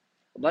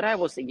 But I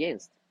was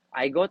against.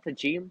 I got a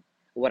gym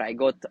where I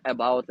got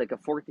about like a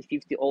 40,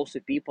 50 also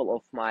people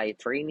of my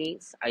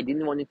trainees. I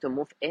didn't want to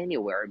move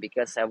anywhere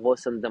because I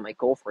was in my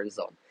comfort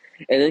zone.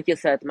 And then he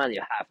said, man,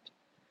 you have to.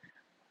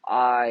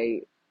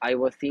 I I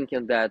was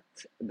thinking that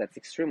that's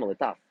extremely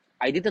tough.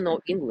 I didn't know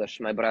English,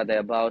 my brother,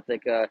 about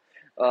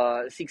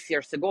 6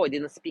 years ago. I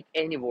didn't speak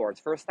any words.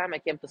 First time I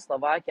came to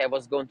Slovakia, I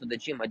was going to the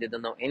gym. I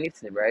didn't know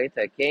anything, right?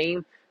 I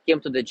came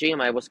to the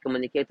gym. I was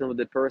communicating with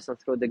the person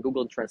through the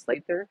Google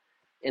Translator.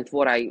 And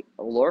what I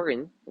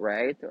learned,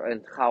 right,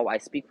 and how I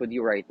speak with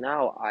you right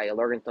now, I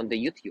learned on the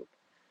YouTube.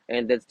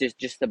 And that's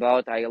just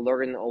about, I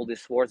learned all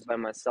these words by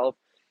myself.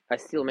 I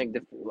still make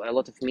a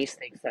lot of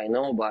mistakes, I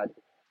know, but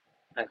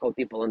I hope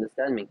people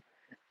understand me.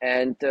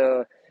 And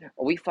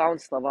we found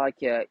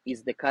Slovakia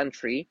is the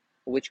country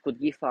which could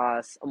give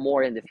us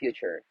more in the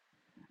future.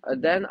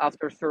 Then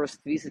after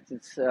first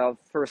visits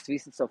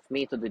of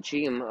me to the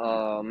gym,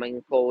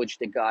 main coach,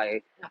 the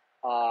guy,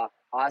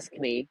 asked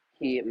me.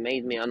 He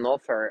made me an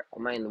offer. I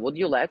mean, would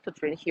you like to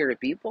train here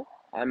people?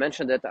 I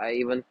mentioned that I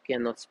even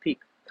cannot speak.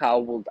 How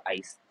would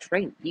I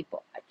train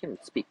people? I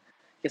cannot speak.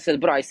 He said,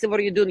 "Bro, I see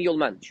what you're doing.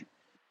 You'll manage."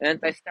 And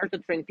I started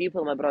to train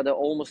people, my brother,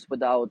 almost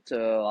without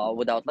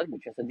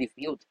language, as a deaf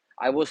mute.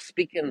 I was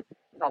speaking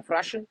half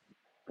Russian,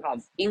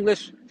 half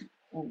English,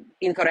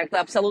 incorrect,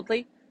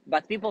 absolutely,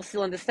 but people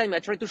still understand me. I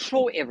try to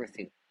show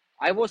everything.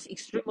 I was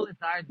extremely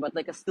tired, but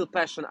like a still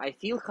passion. I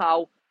feel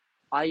how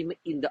I'm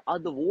in the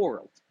other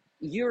world.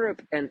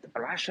 Europe and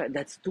Russia,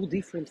 that's two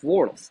different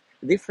worlds,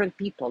 different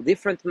people,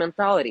 different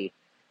mentality.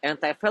 And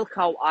I felt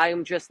how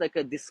I'm just like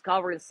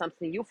discovering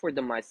something new for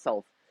them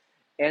myself.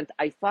 And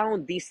I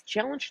found this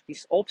challenge,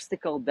 this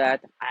obstacle that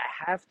I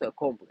have to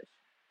accomplish.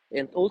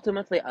 And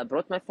ultimately, I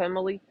brought my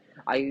family.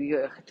 I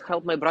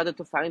helped my brother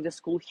to find a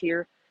school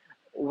here.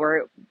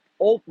 We're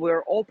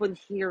we're open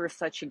here,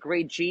 such a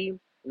great gym.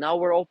 Now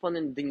we're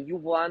opening the new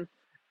one,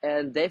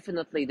 and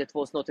definitely that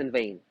was not in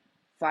vain.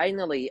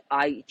 Finally,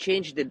 I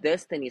changed the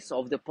destinies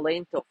of the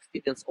plenty of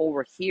students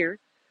over here,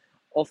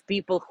 of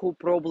people who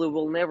probably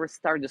will never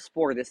start the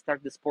sport. They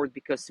start the sport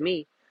because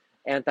me,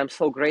 and I'm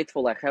so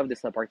grateful I have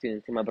this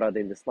opportunity, my brother,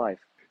 in this life.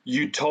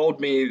 You told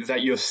me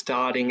that you're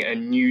starting a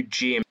new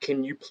gym.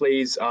 Can you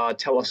please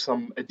tell us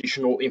some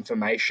additional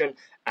information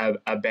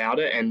about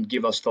it and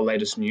give us the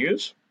latest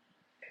news?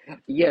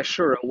 Yeah,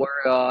 sure.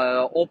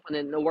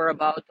 We're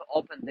about to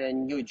open the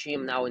new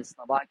gym now in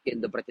Slovakia,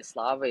 in the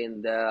Bratislava,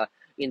 in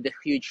the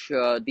huge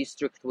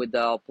district with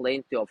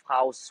plenty of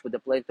houses, with the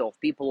plenty of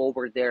people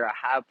over there. I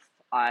have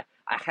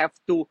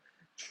to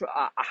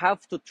I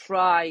have to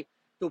try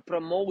to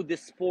promote the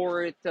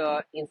sport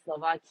in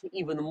Slovakia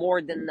even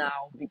more than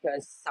now,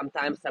 because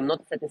sometimes I'm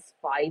not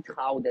satisfied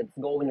how that's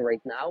going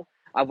right now.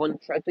 I want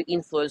to try to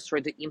influence, try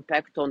to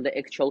impact on the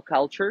actual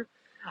culture.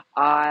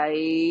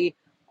 I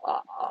uh,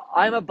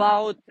 I'm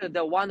about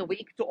the 1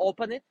 week to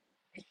open it.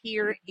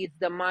 Here is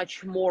the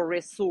much more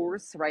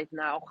resource right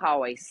now,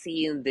 how I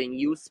see in the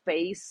new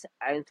space,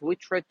 and we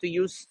try to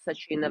use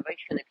such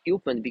innovation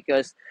equipment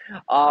because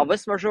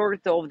vast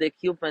majority of the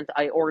equipment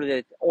I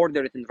ordered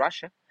in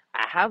Russia.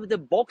 I have the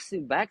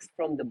boxing bags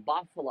from the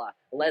buffalo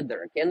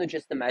leather. Can you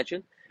just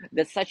imagine?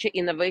 That's such an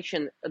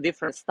innovation,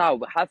 different style.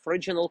 We have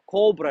regional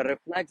Cobra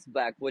reflex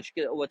bag, what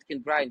can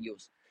Brian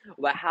use.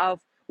 We have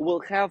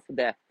We'll have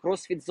the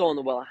CrossFit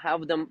zone, we'll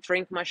have the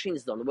training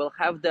machines zone, we'll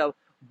have the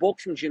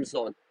boxing gym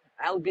zone.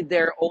 I'll be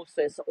there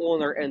also as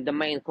owner and the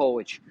main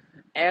coach.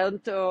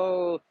 And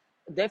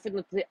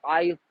definitely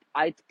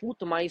I'd put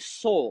my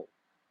soul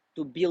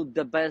to build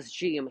the best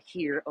gym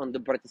here on the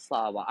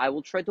Bratislava. I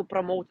will try to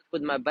promote it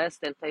with my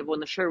best, and I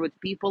want to share with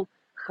people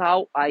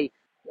how I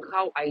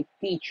how I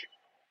teach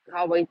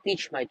how I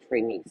teach my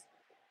trainees.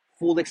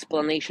 Full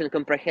explanation,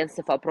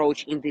 comprehensive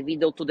approach,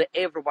 individual to the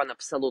everyone,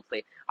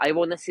 absolutely. I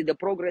want to see the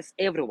progress,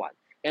 everyone.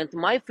 And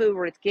my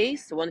favorite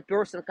case, one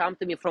person come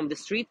to me from the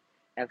street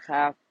and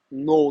have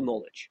no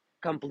knowledge,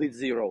 complete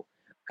zero.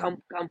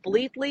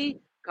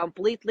 Completely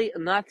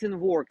nothing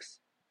works.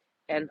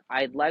 And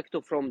I'd like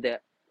to, from the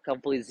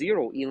complete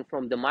zero, even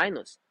from the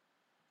minus,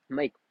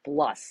 make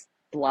plus,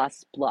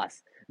 plus,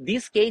 plus.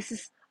 These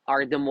cases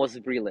are the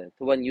most brilliant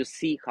when you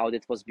see how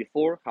that was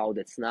before, how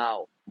that's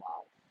now.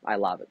 Wow, I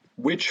love it.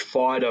 Which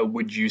fighter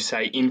would you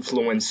say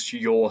influenced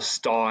your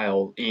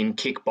style in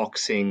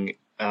kickboxing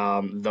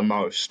the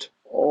most?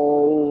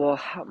 Oh,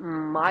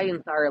 my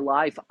entire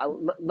life,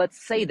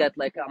 let's say that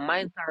my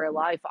entire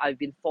life, I've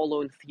been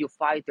following few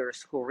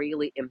fighters who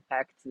really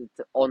impacted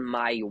on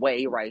my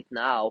way right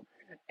now.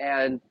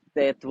 And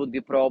that would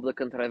be probably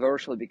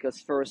controversial because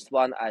first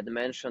one I'd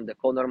mentioned the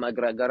Conor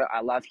McGregor.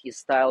 I love his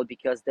style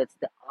because that's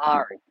the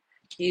art.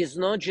 He's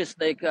not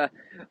just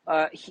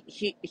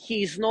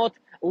he's not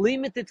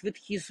limited with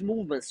his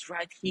movements,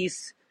 right?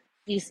 He's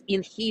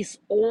in his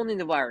own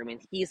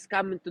environment. He is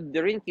coming to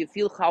the ring. You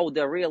feel how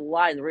the real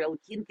lion, real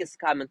king is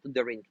coming to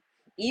the ring.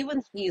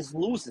 Even he is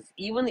loses.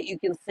 Even you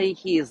can say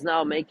he is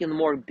now making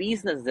more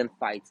business than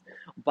fights.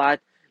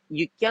 But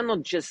you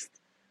cannot just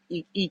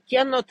you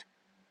cannot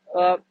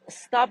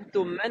stop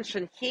to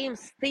mention him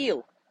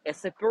still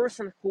as a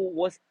person who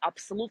was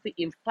absolutely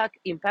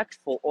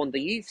impactful on the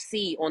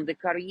UFC, on the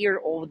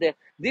career of the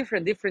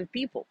different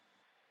people.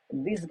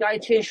 This guy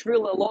changed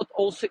really a lot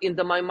also in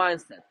my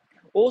mindset.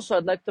 Also,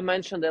 I'd like to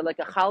mention that like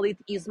a Khalid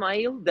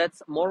Ismail,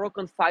 that's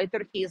Moroccan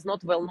fighter. He is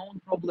not well known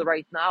probably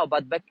right now,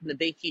 but back in the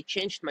day, he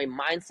changed my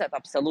mindset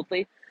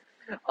absolutely.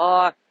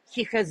 Uh,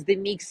 he has the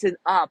mixing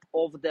up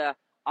of the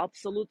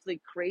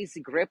absolutely crazy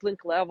grappling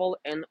level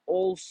and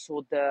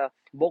also the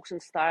boxing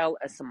style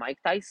as a Mike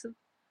Tyson,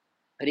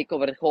 Rico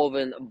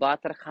Verhoeven,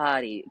 Batar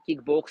Hari,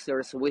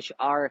 kickboxers, which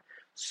are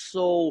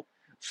so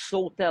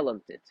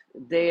talented.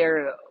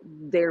 They're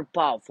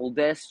powerful.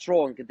 They're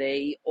strong.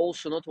 They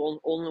also not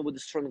only with the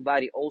strong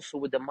body, also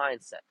with the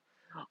mindset.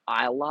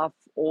 I love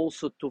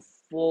also to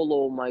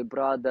follow my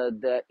brother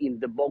in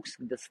the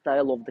boxing, the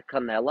style of the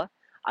Canela.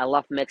 I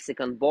love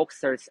Mexican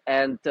boxers,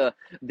 and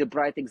the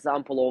bright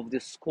example of the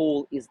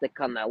school is the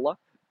Canela.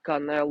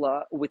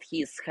 Canela, with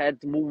his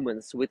head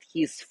movements, with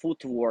his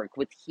footwork,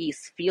 with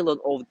his feeling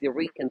of the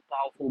ring and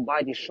powerful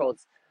body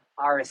shots,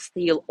 are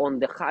still on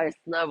the highest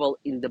level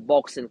in the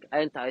boxing,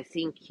 and I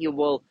think he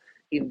will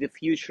in the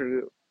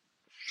future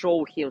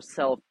show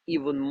himself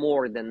even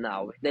more than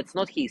now. That's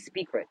not his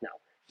peak right now.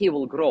 He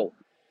will grow.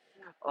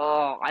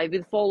 I've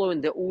been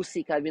following the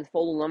Usyk, I've been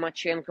following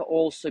Lomachenko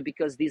also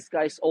because these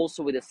guys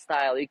also with the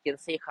style. You can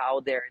see how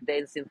they're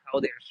dancing, how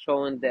they're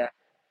showing the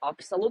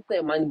absolutely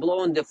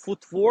mind-blowing the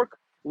footwork,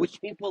 which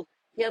people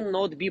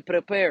cannot be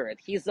prepared.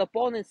 His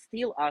opponents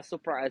still are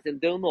surprised and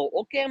they'll know,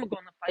 okay, I'm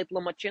gonna fight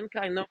Lomachenko,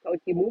 I know how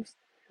he moves,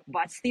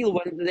 but still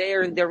when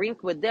they're in the ring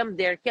with them,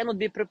 they cannot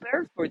be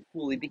prepared for it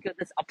fully because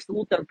it's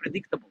absolutely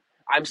unpredictable.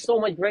 I'm so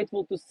much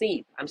grateful to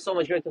see it. I'm so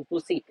much grateful to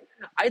see it.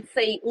 I'd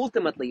say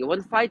ultimately,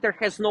 when fighter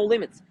has no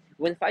limits,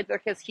 when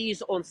fighter has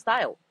his own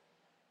style,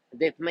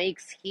 that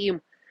makes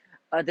him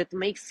to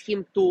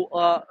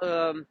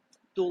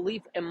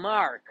leave a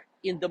mark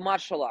in the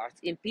martial arts,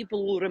 and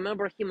people will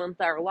remember him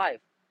entire life.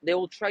 They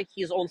will try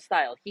his own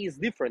style. He is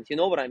different, you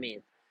know what I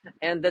mean?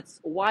 And that's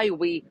why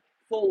we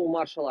follow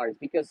martial arts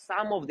because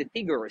some of the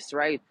figures,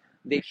 right?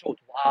 They showed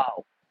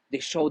wow, they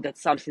showed that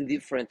something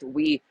different.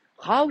 We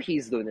how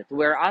he's doing it.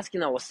 We're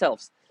asking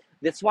ourselves.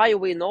 That's why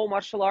we know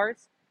martial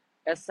arts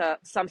as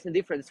something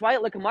different. That's why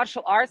like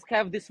martial arts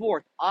have this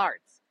word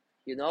arts.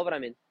 You know what I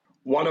mean?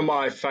 One of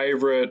my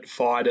favorite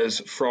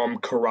fighters from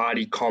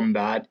karate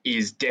combat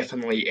is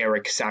definitely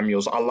Eric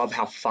Samuels. I love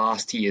how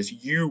fast he is.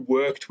 You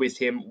worked with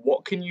him.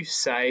 What can you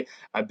say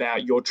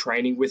about your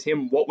training with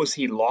him? What was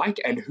he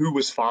like and who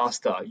was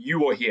faster,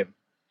 you or him?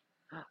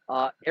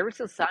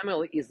 Erickson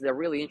Samuel is a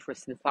really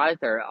interesting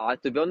fighter.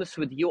 To be honest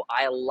with you,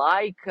 I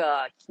like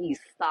his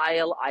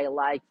style. I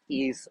like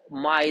his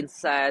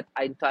mindset.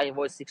 I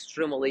was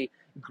extremely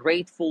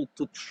grateful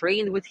to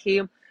train with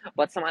him.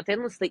 But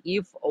simultaneously,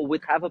 if we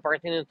have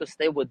opportunity to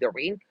stay with the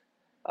ring,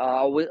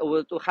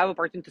 to have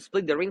opportunity to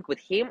split the ring with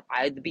him,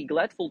 I'd be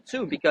gladful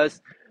too because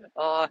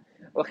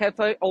we have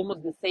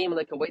almost the same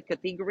like a weight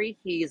category.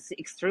 He is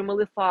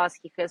extremely fast.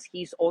 He has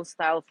his own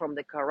style from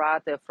the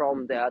karate,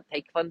 from the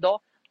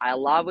taekwondo. I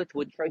love it.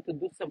 We try to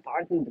do some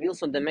parting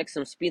drills on the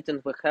maximum speed,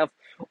 and we have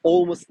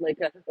almost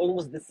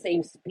the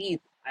same speed.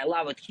 I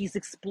love it. He's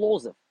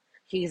explosive.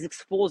 He is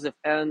explosive,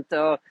 and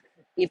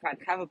if I'd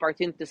have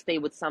opportunity to stay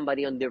with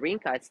somebody on the ring,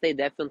 I'd stay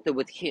definitely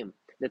with him.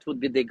 That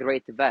would be the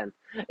great event.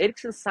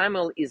 Erickson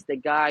Samuel is the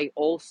guy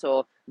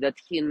also that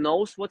he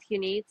knows what he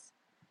needs.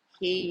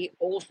 He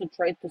also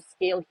tried to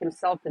scale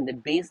himself in the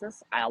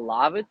business. I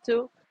love it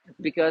too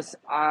because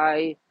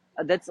I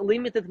that's a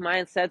limited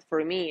mindset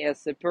for me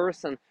as a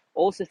person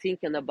also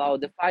thinking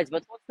about the fights.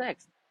 But what's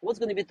next? What's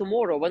going to be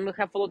tomorrow when we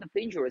have a lot of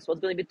injuries?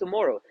 What's going to be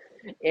tomorrow?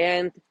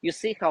 And you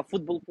see how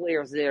football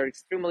players they're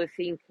extremely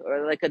think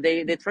like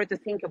they try to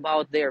think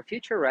about their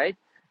future, right?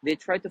 They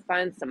try to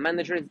find some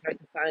managers, try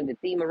to find a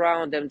team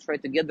around them, try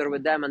together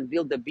with them and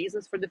build a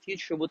business for the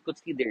future, what could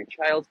feed their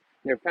child,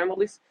 their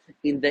families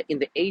in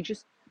the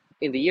ages,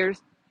 in the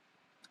years.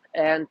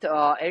 And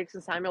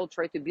Erickson Samuel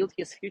tried to build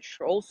his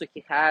future. Also,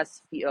 he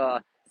has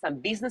some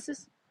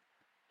businesses,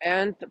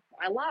 and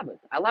I love it.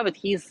 I love it.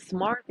 He's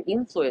smart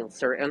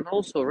influencer and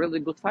also a really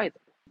good fighter.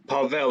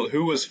 Pavel,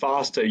 who was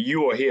faster,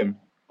 you or him?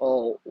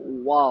 Oh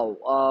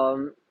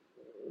wow.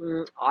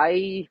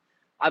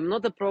 I'm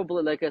not a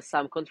probably like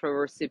some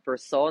controversy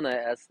persona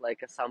as like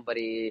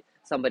somebody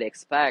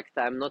expect.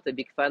 I'm not a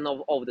big fan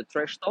of the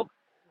trash talk.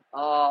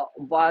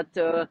 But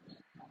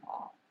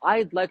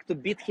I'd like to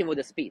beat him with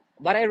the speed.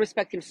 But I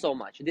respect him so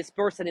much. This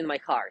person in my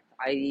heart.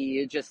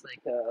 I just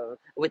like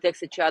we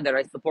text each other.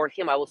 I support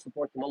him. I will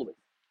support him always.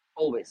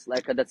 Always.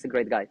 Like that's a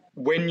great guy.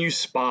 When you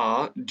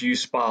spar, do you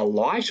spar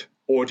light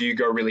or do you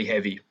go really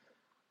heavy?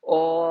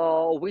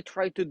 We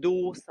try to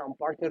do some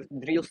partner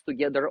drills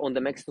together on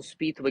the maximum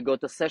speed. We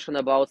got a session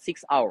about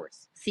 6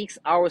 hours. 6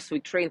 hours we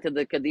trained in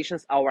the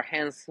conditions. Our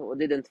hands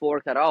didn't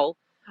work at all.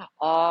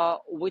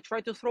 We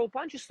try to throw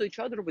punches to each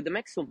other with the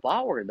maximum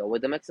power, though,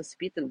 with the maximum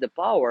speed and the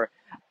power.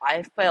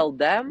 I felt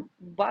them,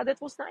 but it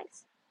was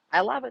nice.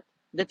 I love it.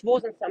 That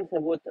wasn't something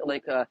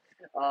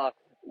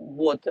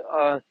what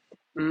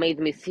made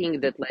me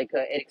think that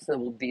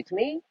Ericsson will beat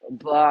me,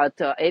 but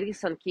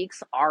Ericsson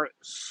kicks are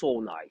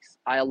so nice.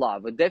 I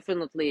love it.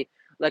 Definitely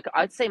Like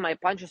I'd say my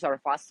punches are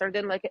faster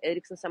than like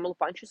Erickson Samuel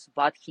punches,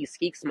 but his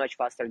kicks much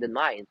faster than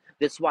mine.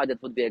 That's why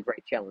that would be a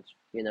great challenge,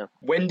 you know.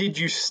 When did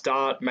you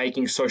start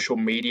making social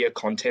media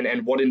content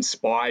and what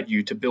inspired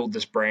you to build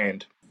this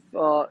brand?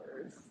 uh,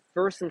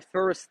 First and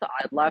first,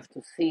 I'd love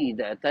to see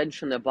the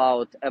attention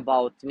about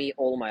me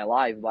all my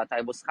life, but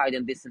I was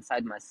hiding this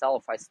inside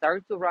myself. I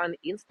started to run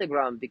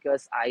Instagram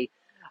because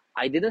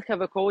I didn't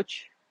have a coach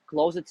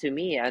closer to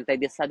me, and I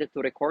decided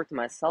to record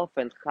myself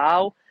and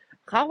how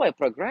I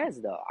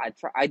progressed. Though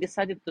I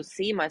decided to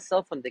see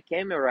myself on the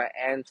camera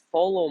and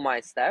follow my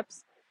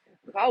steps,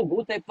 how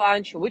good I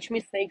punch, which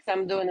mistakes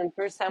I'm doing. And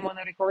first time when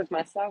I record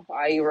myself,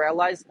 I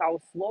realized how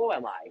slow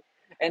am I,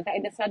 and I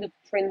decided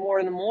to train more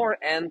and more.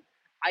 And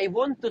I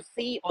want to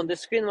see on the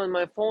screen on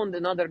my phone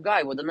another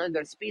guy with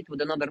another speed,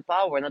 with another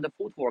power, another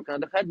footwork,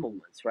 another head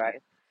movements,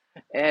 right?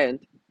 And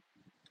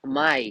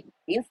my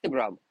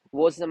Instagram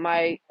was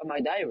my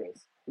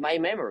diaries, my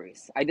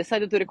memories. I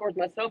decided to record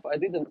myself. I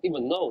didn't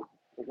even know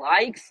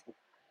likes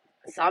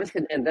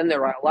something, and then I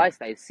realized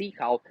I see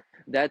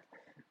that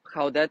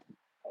how that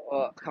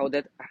how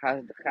that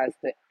has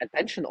the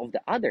attention of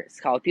the others,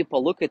 how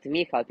people look at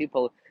me, how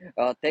people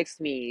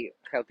text me,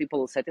 how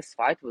people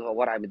satisfied with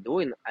what I'm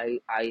doing.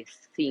 I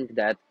think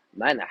that,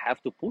 man, I have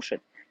to push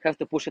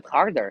it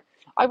harder.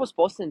 I was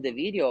posting the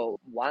video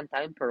one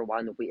time per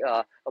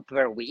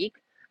week,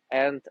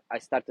 and I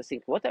start to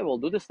think what I will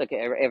do this like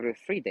every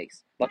 3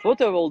 days, but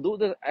what I will do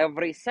this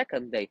every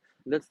second day.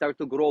 Let's start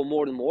to grow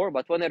more and more.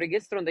 But when I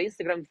registered on the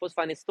Instagram, it was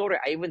funny story.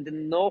 I even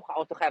didn't know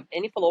how to have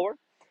any follower.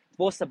 It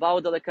was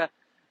about like a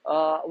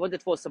what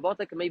it was about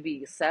like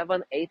maybe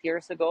 7, 8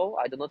 years ago.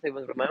 I do not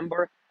even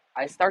remember.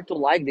 I start to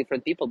like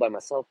different people by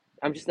myself.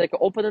 I'm just like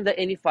opening the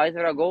any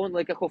fighter I go and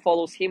like who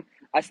follows him.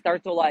 I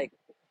start to like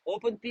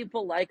open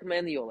people like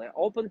manually,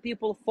 open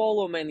people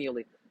follow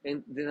manually,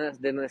 and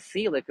then I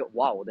see like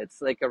wow,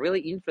 that's like a really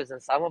interesting.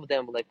 Some of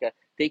them like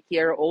take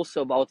care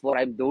also about what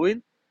I'm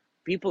doing.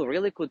 People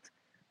really could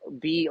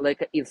be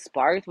like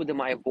inspired with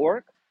my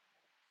work,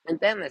 and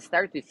then I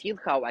start to feel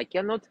how I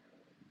cannot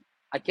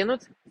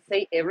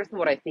say everything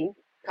what I think,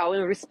 how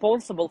I'm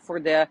responsible for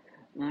the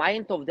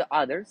mind of the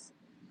others,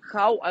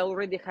 how I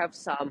already have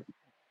some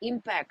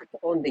impact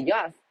on the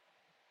youth,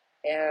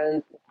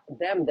 and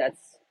them.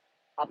 That's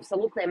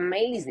absolutely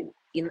amazing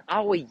in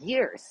our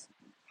years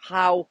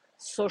how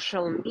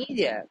social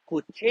media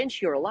could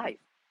change your life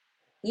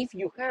if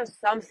you have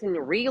something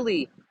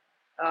really,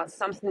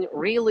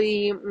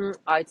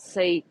 I'd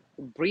say,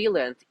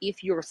 brilliant.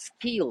 If you're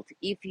skilled,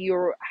 if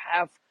you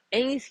have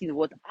anything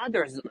what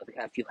others do not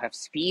have, you have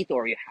speed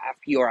or you have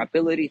your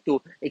ability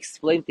to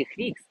explain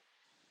techniques,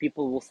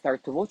 people will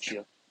start to watch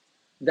you.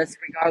 That's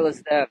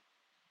regardless that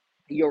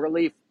you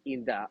live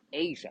in the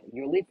Asia,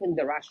 you live in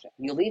the Russia,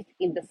 you live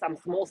in the some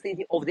small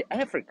city of the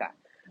Africa.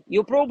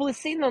 You probably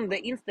seen on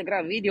the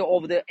Instagram video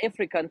of the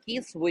African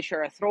kids which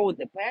are throwing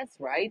the pets,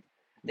 right?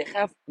 They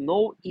have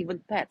no even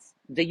pets.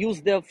 They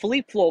use the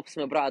flip flops,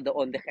 my brother,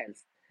 on the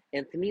hands,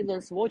 and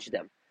millions watch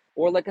them.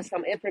 Or like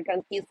some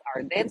African kids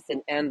are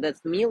dancing, and that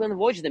million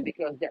watch them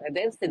because they are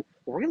dancing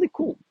really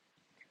cool.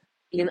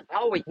 In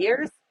our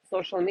years,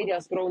 social media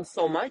has grown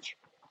so much.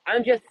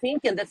 I'm just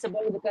thinking that's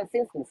about the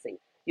consistency.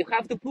 You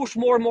have to push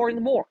more and more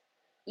and more.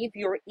 If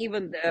you're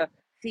even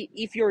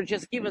if you're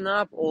just giving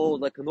up, or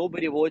like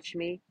nobody watch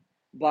me,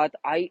 but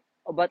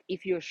but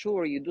if you're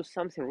sure you do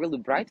something really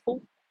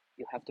brightful,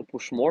 you have to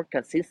push more.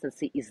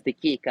 Consistency is the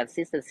key.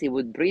 Consistency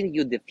would bring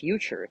you the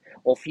future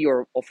of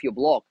your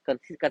blog.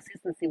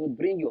 Consistency would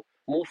bring you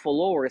more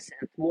followers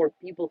and more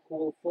people who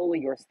will follow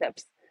your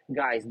steps.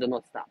 Guys, do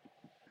not stop.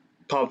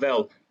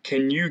 Pavel,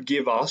 can you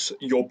give us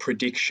your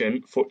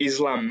prediction for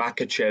Islam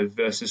Makhachev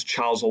versus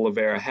Charles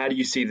Oliveira? How do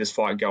you see this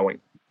fight going?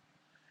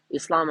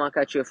 Islam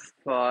Akachev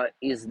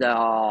is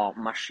the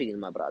machine,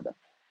 my brother.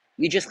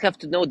 You just have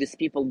to know these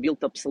people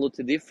built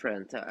absolutely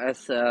different.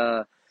 As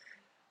a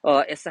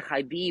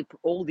Habib,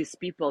 all these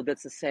people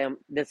that's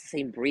the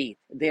same breed.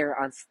 They're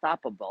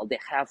unstoppable. They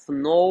have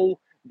no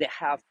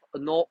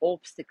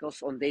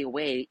obstacles on their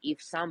way.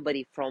 If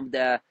somebody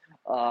uh,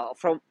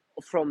 from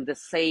from the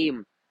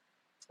same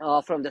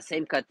from the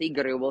same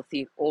category will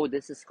think, oh,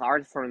 this is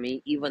hard for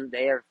me. Even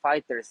their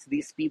fighters,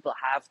 these people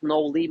have no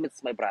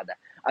limits, my brother.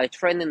 I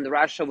train in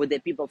Russia with the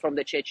people from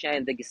the Chechnya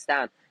and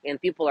Dagestan, and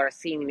people are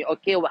seeing me,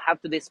 okay, we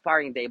have today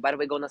sparring day, but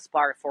we're going to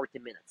spar 40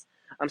 minutes.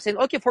 I'm saying,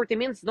 okay, 40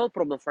 minutes, no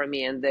problem for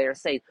me. And they're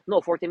saying,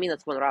 no, 40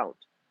 minutes, one round.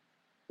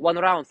 One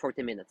round,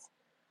 40 minutes.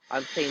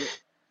 I'm saying,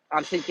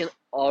 I'm thinking,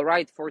 all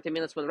right, 40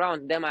 minutes, one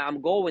round. Then I'm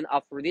going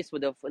after this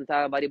with the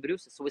entire body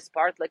bruises. So we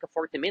start like a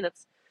 40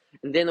 minutes.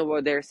 And then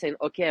over there saying,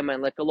 okay,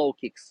 man, like a low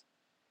kicks.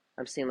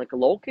 I'm saying like a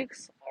low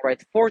kicks. All right,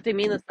 40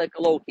 minutes like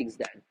a low kicks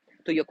then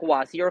to your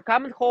quads. You're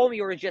coming home,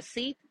 you're just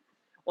sit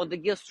on the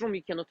guest room,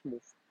 you cannot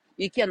move.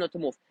 You cannot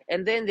move.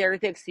 And then they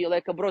text you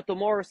like, bro,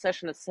 tomorrow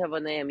session at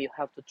 7 a.m. you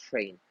have to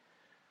train.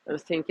 I'm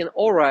thinking,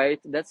 all right,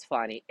 that's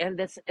funny. And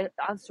that's an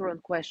answer on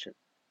question.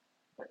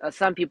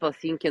 Some people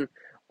thinking,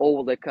 oh,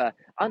 like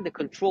under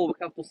control, we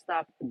have to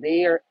stop.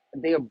 They're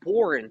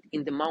born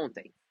in the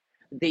mountain.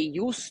 They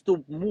used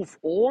to move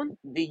on.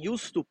 They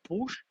used to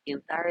push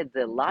entire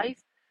their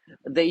life.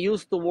 They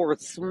use the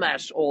word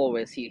smash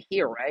always you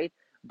hear, right?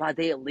 But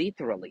they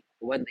literally,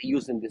 when they're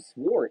using this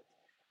word,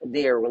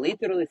 they're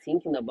literally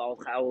thinking about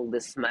how they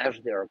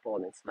smash their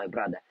opponents, my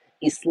brother.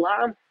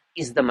 Islam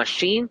is the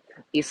machine.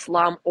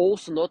 Islam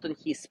also not on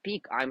his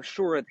peak. I'm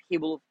sure that he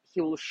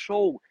will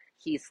show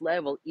his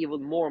level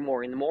even more and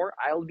more and more.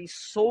 I'll be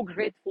so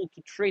grateful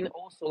to train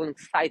also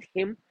alongside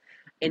him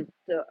and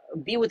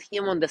be with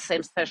him on the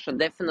same session.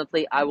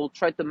 Definitely, I will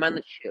try to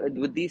manage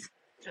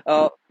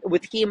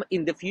with him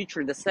in the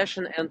future the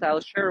session, and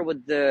I'll share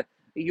with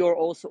your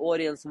also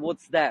audience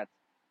what's that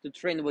to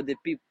train with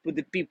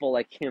the people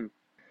like him.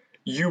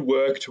 You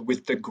worked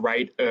with the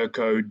great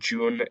Urko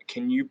Jun.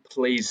 Can you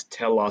please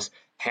tell us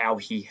how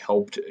he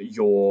helped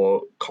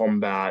your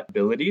combat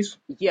abilities?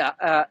 Yeah,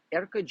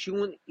 Erka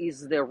June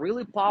is the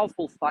really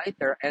powerful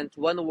fighter, and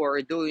when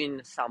we're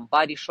doing some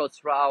body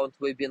shots round,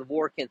 we've been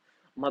working.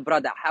 My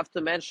brother, I have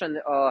to mention,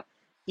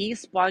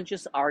 his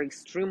punches are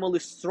extremely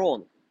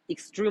strong,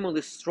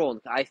 extremely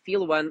strong. I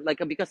feel when like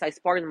because I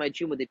spar in my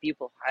gym with the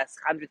people who has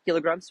 100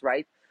 kilograms,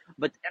 right?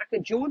 But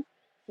Erka June,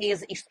 he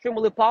is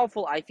extremely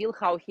powerful. I feel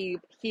how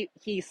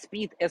his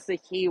speed as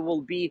if he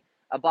will be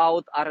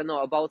about I don't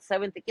know about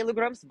 70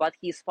 kilograms, but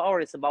his power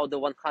is about the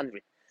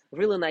 100.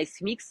 Really nice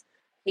mix.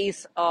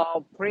 He's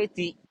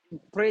pretty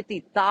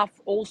tough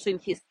also in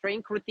his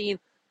strength routine,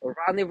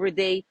 run every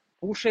day,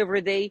 push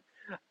every day,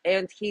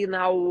 and he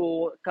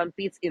now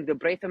competes in the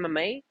Brave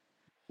MMA.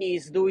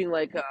 He's doing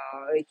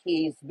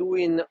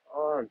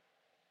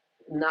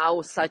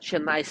now such a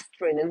nice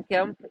training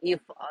camp.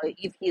 If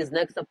his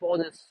next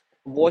opponents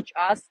watch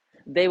us,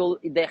 they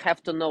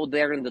have to know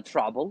they're in the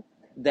trouble.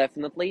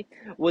 Definitely,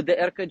 with the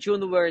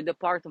Erkajun, we're the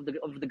part of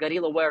the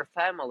Gorilla Wear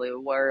family.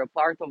 We're a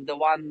part of the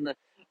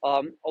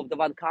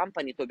one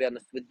company. To be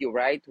honest with you,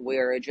 right?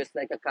 We're just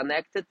like a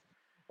connected.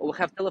 We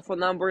have telephone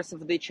numbers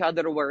with each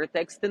other. We're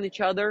texting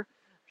each other.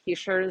 He's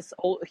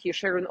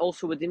sharing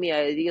also with me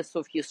ideas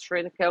of his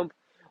training camp.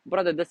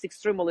 Brother, that's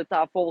extremely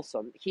tough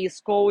also.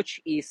 His coach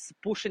is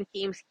pushing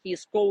him.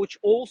 His coach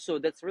also,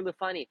 that's really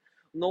funny,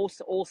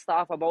 knows all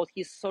stuff about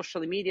his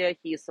social media.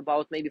 He is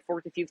about maybe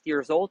 40, 50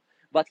 years old,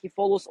 but he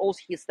follows all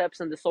his steps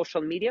on the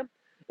social media.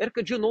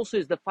 Erkajun also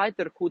is the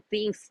fighter who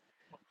thinks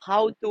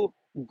how to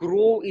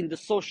grow in the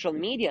social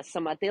media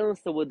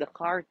simultaneously with the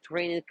hard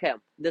training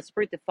camp. That's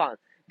pretty fun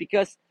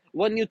because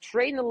when you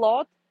train a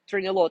lot,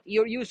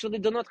 you usually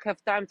do not have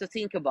time to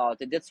think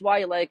about it. That's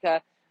why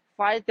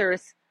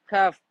fighters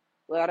have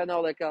I don't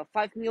know,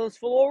 5 million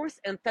followers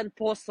and 10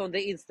 posts on the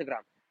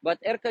Instagram. But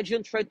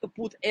Erkajun tried to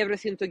put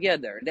everything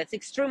together. That's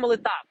extremely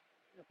tough.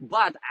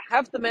 But I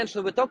have to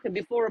mention, we talked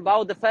before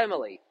about the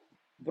family.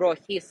 Bro,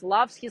 he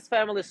loves his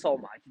family so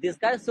much. This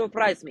guy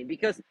surprised me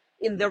because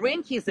in the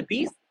ring he's a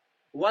beast.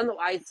 When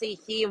I see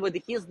him with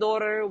his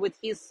daughter, with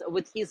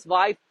his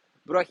wife,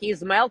 bro,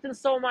 he's melting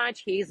so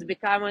much. He's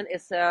becoming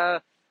as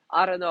a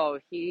I don't know.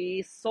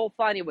 He's so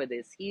funny with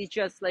this. He's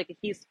just like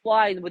he's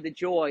flying with the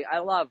joy. I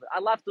love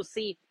to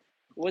see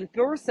when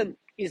person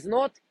is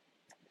not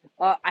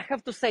I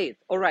have to say it.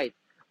 All right.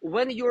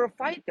 When you're a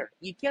fighter,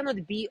 you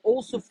cannot be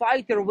also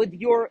fighter with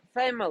your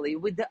family,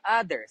 with the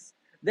others.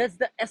 That's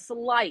the as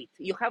light.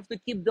 You have to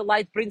keep the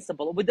light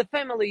principle. With the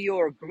family,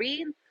 you're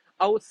green.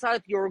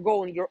 Outside, you're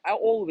going. You're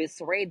always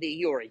ready.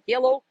 You're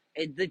yellow.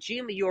 At the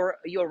gym, you're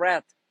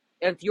red,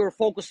 and you're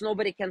focused.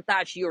 Nobody can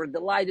touch. You're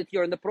delighted.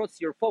 You're in the process.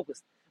 You're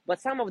focused. But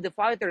some of the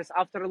fighters,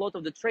 after a lot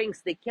of the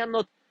trainings, they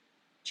cannot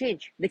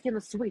change. They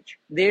cannot switch.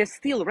 They're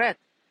still red,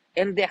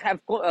 and they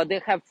have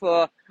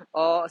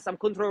some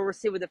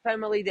controversy with the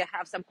family. They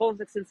have some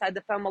conflicts inside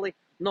the family.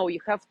 No,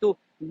 you have to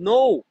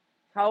know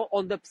how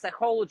on the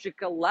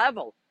psychological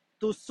level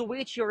to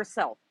switch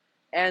yourself.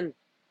 And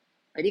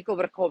Rico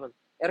Verhoeven,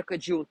 Erka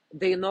June,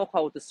 they know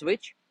how to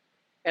switch.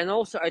 And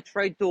also, I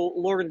try to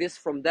learn this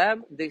from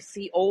them. They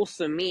see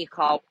also me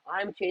how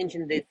I'm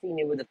changing. They see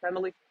me with the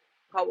family.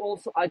 How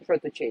also I try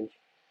to change.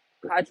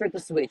 I try to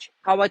switch,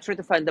 how I try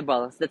to find the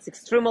balance. That's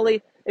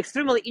extremely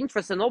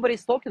interesting.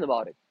 Nobody's talking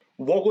about it.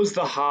 What was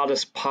the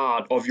hardest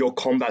part of your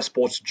combat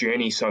sports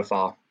journey so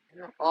far?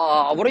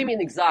 What do you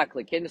mean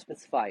exactly? Can you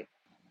specify?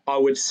 I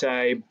would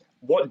say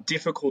what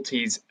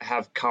difficulties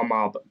have come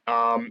up.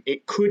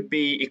 It could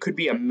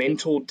be a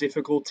mental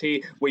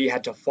difficulty where you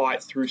had to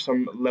fight through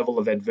some level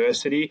of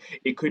adversity.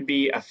 It could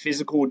be a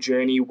physical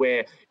journey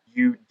where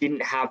you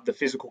didn't have the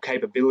physical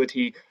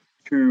capability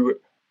to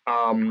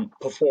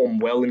perform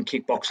well in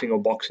kickboxing or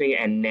boxing,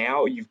 and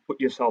now you've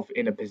put yourself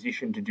in a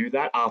position to do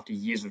that after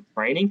years of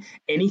training.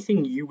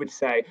 Anything you would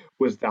say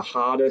was the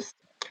hardest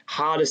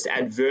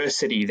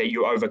adversity that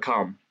you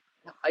overcome?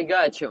 I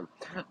got you.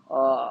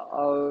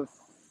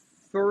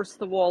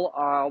 First of all,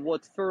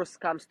 what first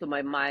comes to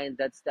my mind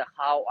that's the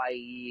how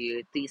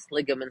I these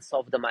ligaments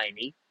of my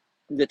knee.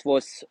 That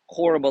was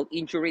horrible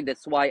injury.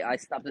 That's why I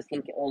stopped to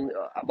think on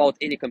about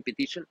any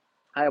competition.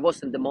 I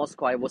was in the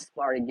Moscow. I was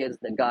sparring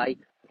against the guy,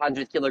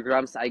 100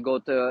 kilograms. I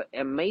got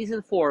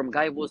amazing form.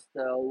 Guy was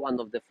one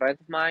of the friend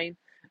of mine,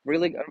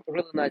 really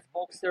nice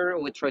boxer.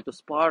 We tried to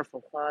spar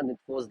for fun. It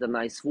was the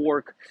nice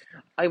work.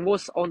 I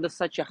was on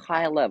such a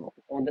high level.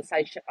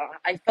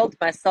 I felt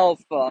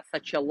myself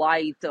such a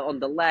light on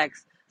the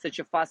legs, such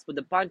a fast with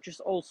the punches.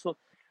 Also,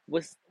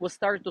 we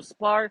started to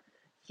spar.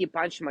 He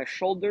punched my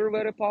shoulder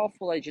very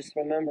powerful. I just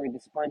remember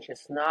these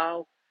punches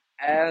now,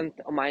 and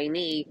my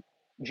knee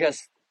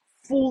just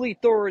fully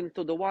turned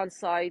to the one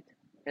side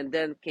and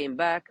then came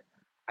back.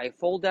 I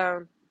fall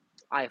down.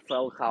 I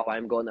felt how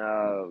I'm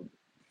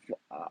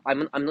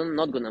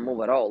not gonna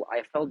move at all.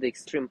 I felt the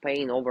extreme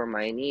pain over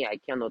my knee. I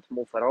cannot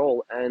move at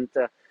all, and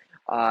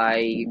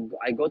I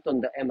got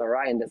on the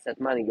MRI and they said,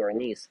 "Man, your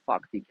knee is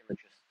fucked. You cannot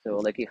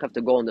just like you have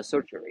to go on the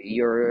surgery.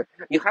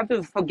 You have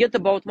to forget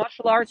about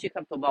martial arts. You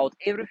have to about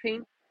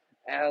everything."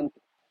 And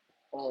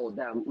oh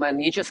damn, man,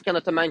 you just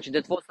cannot imagine.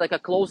 That was like a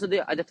close to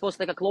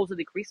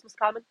the Christmas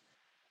coming.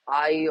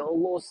 I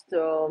lost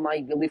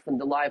my belief in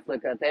the life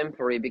like a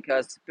temporary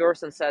because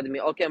person said to me,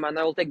 "Okay, man,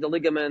 I will take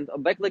the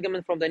back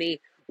ligament from the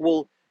knee.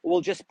 We'll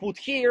just put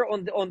here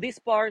on this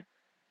part."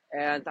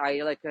 And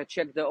I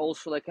checked the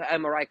also like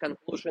MRI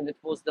conclusion. It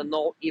was the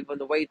no even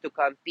way to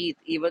compete,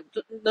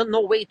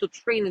 no way to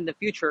train in the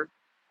future.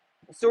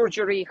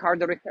 Surgery,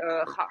 hard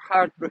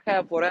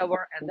rehab,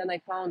 whatever. And then I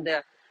found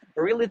a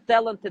really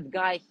talented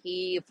guy.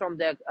 He from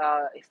the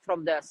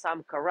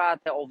some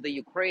karate of the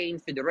Ukraine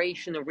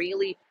Federation.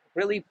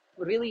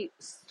 Really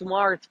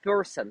smart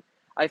person.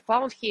 I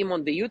found him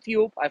on the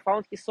YouTube. I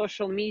found his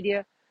social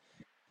media,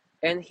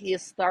 and he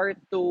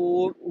started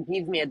to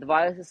give me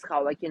advices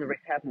how I can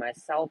rehab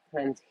myself.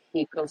 And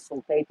he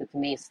consulted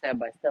me step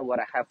by step what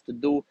I have to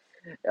do.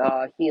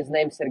 His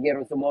name Sergey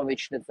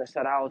Razumovich. That's a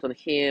shout out on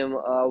him.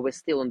 We're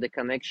still in the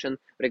connection,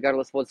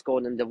 regardless what's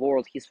going on in the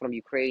world. He's from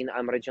Ukraine.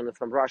 I'm originally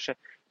from Russia.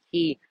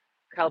 He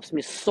helps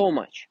me so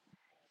much.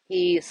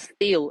 He's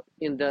still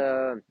in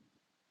the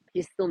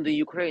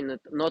Ukraine,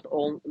 not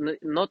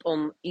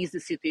on easy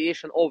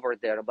situation over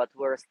there, but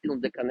we're still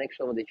in the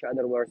connection with each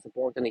other. We're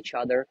supporting each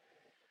other.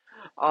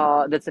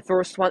 That's the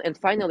first one. And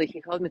finally,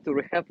 he helped me to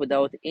rehab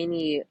without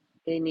any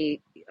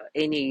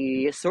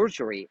any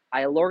surgery.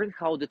 I learned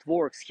how that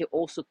works. He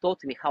also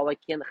taught me how I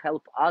can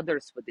help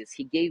others with this.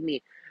 He gave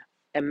me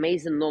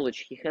amazing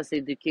knowledge. He has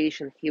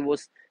education. He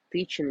was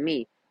teaching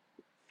me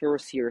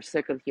first year,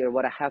 second year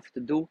what I have to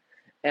do.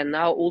 And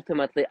now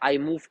ultimately I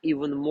move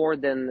even more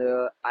than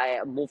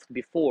I moved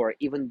before,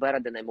 even better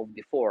than I moved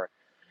before.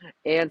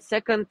 And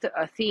second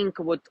thing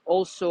what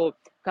also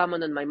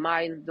common in my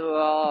mind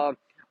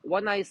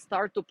when I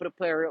start to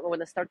prepare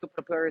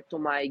to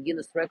my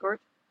Guinness record.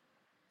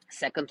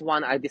 Second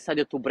one, I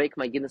decided to break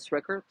my Guinness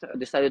record.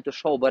 Decided to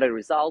show better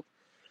result.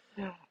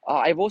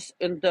 I was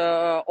on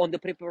the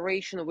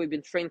preparation. We've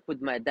been trained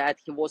with my dad.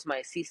 He was my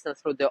assistant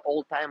through the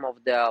whole time of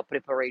the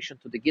preparation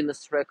to the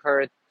Guinness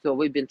record. So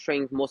we've been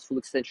trained most full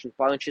extension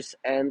punches.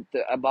 And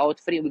about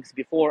 3 weeks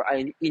before,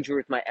 I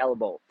injured my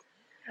elbow.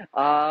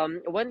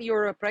 When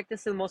you're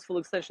practicing most full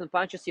extension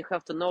punches, you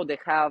have to know they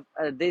have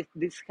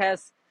this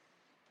has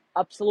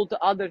absolute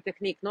other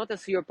technique, not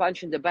as you're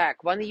punching the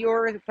back. When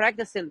you're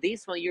practicing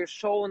this, when you're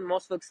showing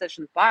most full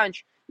extension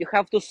punch, you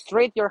have to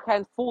straight your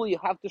hand full. You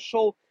have to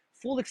show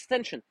full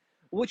extension,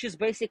 which is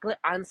basically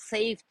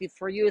unsafety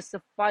for you as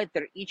a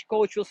fighter. Each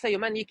coach will say,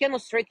 "Man, you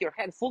cannot straight your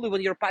hand fully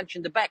when you're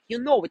punching the back." You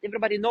know it.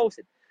 Everybody knows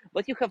it,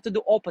 but you have to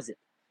do opposite.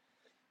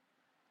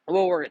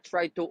 We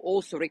try to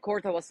also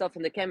record ourselves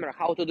in the camera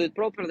how to do it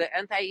properly,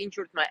 and I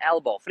injured my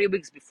elbow 3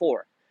 weeks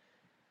before.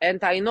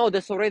 And I know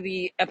there's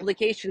already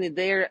application is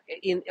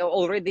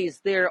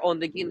there on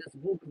the Guinness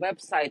Book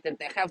website, and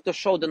I have to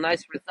show the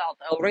nice result.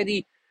 I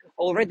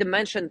already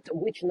mentioned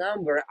which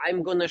number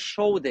I'm gonna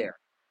show there.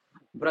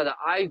 Brother,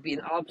 I've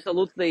been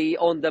absolutely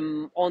on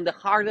the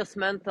hardest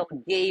mental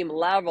game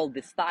level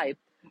this time,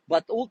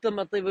 but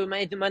ultimately we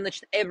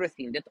managed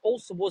everything. That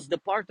also was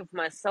the part of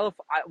myself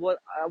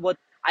what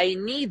I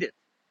needed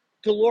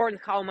to learn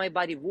how my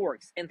body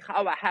works and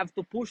how I have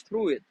to push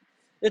through it.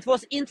 It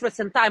was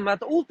interesting time,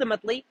 but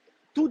ultimately,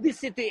 to these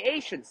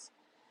situations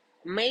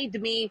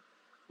made me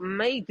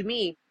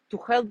to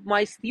help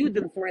my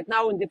students right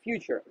now in the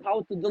future how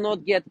to do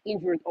not get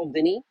injured of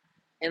the knee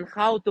and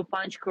how to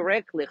punch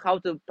correctly, how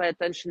to pay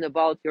attention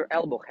about your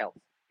elbow health.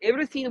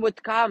 Everything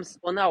what comes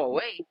on our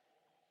way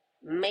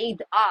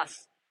made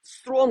us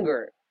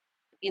stronger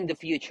in the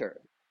future.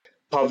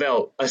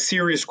 Pavel, a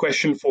serious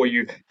question for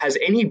you. Has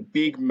any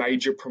big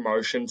major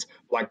promotions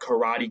like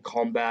Karate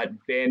Combat,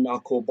 Bare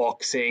Knuckle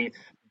Boxing,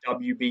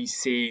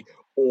 WBC,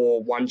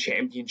 or One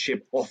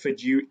Championship offered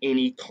you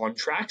any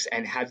contracts,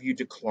 and have you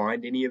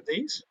declined any of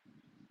these?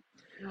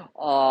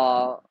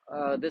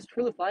 That's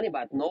really funny,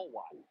 but no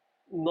one.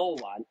 No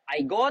one.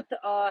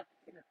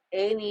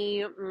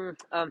 Any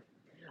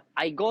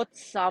I got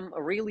some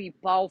really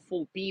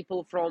powerful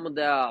people from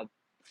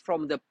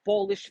the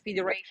Polish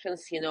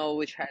federations,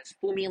 which has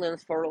 2 million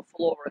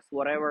followers,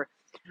 whatever.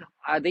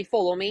 They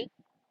follow me.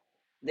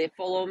 They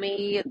follow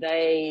me.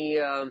 They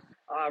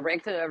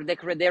react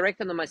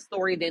on my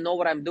story. They know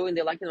what I'm doing.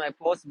 They like my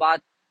post,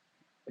 but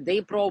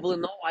they probably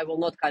know I will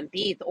not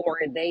compete, or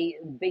they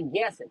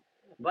guess it.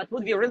 But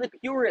would be really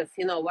curious,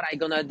 what I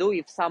gonna do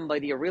if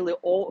somebody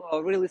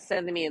really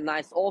send me a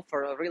nice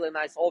offer, a really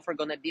nice offer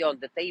gonna be on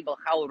the table.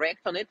 How I'll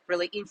react on it?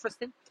 Really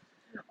interesting.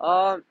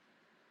 Uh,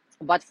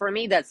 but for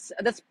me, that's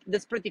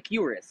pretty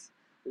curious.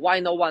 Why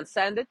no one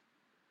send it?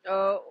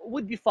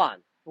 Would be fun.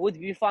 Would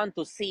be fun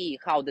to see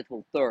how that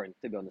will turn.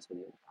 To be honest with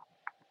you.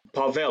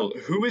 Pavel,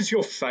 who is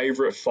your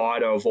favorite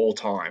fighter of all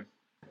time?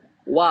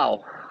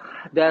 Wow,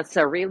 that's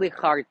a really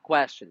hard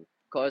question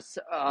because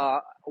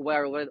we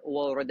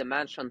already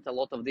mentioned a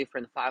lot of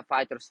different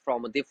fighters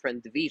from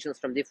different divisions,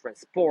 from different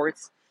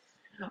sports.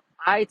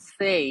 I'd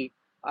say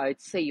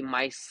I'd say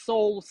my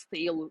soul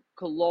still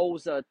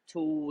closer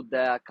to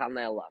the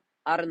Canela.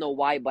 I don't know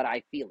why, but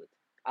I feel it.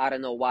 I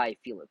don't know why I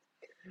feel it.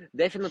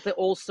 Definitely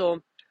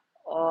also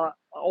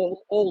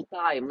all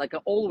time, like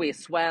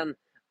always when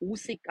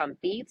Usyk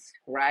competes,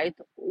 right?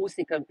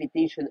 Usyk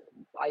competition,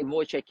 I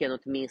watch, I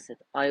cannot miss it.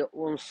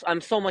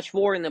 I'm so much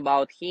worrying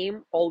about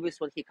him. Always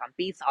when he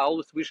competes, I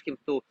always wish him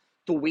to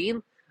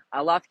win.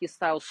 I love his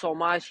style so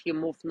much. He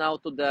moved now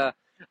to the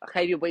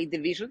heavyweight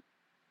division.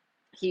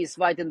 He's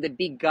fighting the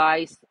big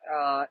guys,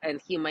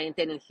 and he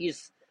maintaining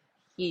his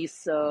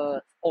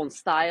own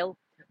style.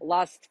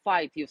 Last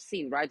fight you've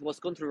seen, right, was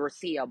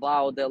controversy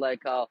about the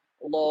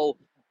low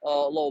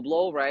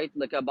blow, right,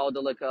 like about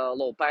the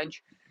low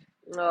punch.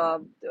 uh,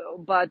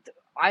 but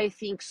I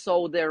think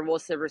so. There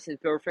was everything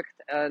perfect,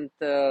 and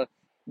that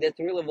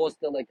really was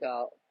the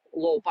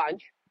low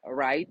punch,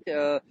 right?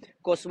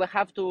 Because we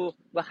have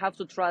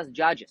to trust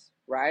judges,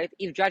 right?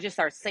 If judges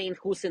are saying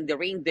who's in the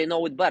ring, they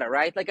know it better,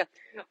 right?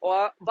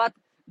 But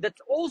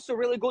that's also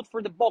really good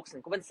for the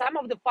boxing. When some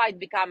of the fight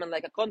becoming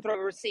like a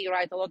controversy,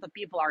 right? A lot of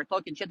people are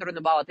talking, chattering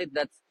about it.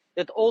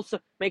 That also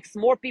makes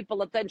more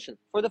people attention.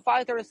 For the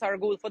fighters are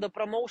good, for the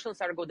promotions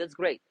are good. That's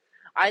great.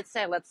 I'd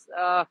say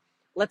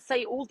let's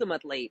say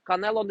ultimately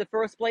Canelo on the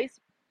first place.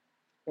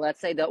 Let's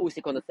say the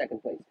Usyk on the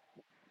second place.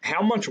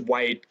 How much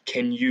weight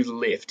can you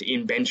lift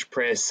in bench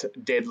press,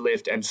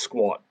 deadlift, and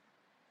squat?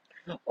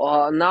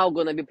 Now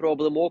gonna be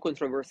probably more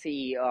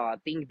controversy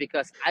thing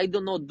because I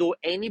do not do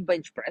any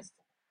bench press.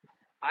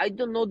 I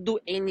do not do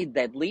any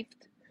deadlift,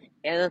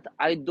 and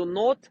I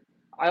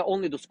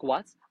only do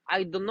squats.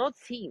 I do not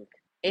think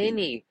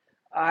any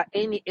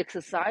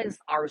exercise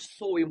are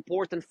so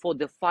important for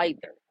the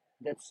fighter.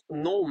 That's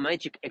no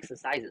magic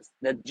exercises.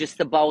 That's just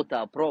about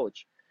the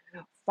approach.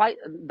 Fight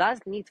does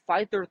need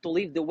fighter to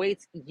lift the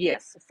weights.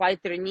 Yes,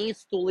 fighter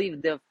needs to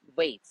lift the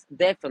weights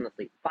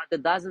definitely, but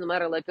it doesn't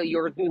matter like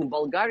you're doing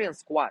Bulgarian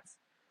squats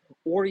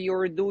or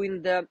you're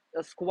doing the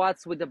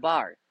squats with the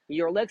bar.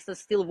 Your legs are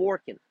still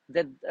working.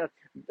 That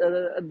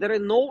there are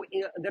no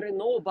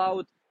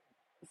about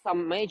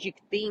some magic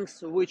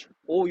things which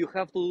you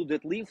have to do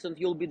that lifts and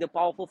you'll be the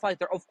powerful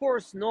fighter. Of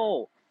course,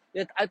 no.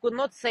 That I could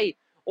not say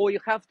you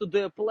have to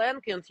do a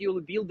plank and you'll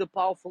build the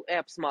powerful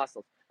abs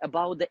muscles.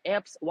 About the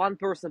abs, one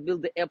person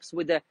build the abs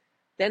with the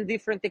 10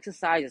 different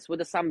exercises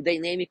with some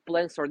dynamic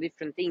planks or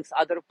different things.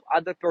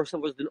 Other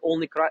person was doing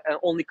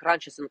only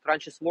crunches, and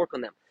crunches work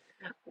on them.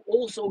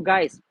 Also,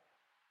 guys,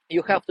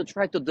 you have to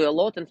try to do a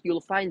lot and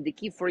you'll find the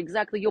key for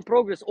exactly your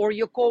progress, or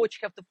your coach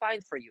have to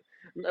find for you,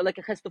 like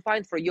it has to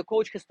find for you. Your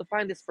coach has to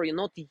find this for you,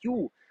 not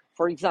you.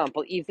 For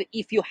example,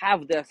 if you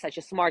have such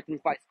a smart and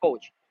wise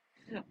coach.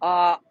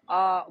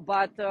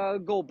 But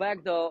go back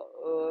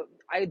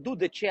I do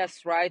the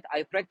chest, right?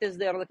 I practice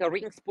there like a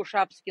rings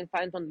push-ups you can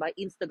find on my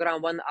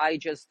Instagram when I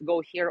just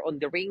go here on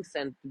the rings,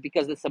 and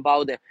because it's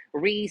about the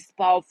wrist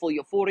powerful,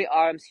 your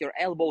forearms, your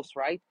elbows,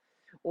 right?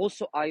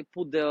 Also I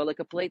put the like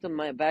a plate on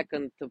my back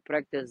and to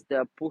practice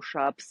the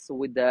push-ups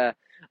with the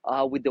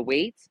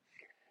weights.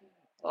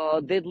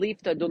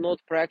 Deadlift I do not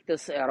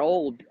practice at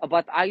all,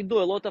 but I do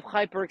a lot of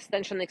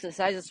hyperextension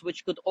exercises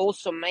which could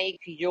also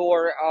make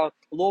your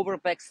lower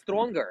back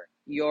stronger.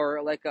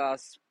 Your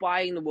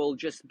spine will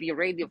just be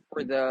ready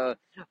for the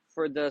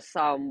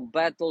some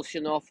battles,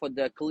 for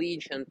the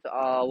clinch and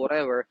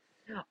whatever.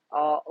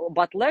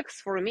 But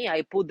legs for me,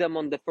 I put them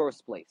on the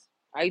first place.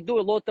 I do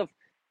a lot of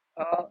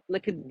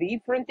like a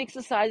different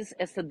exercises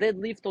as a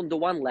deadlift on the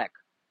one leg.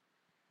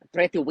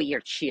 Pretty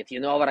weird shit, you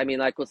know what I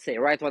mean? I could say,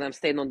 right? When I'm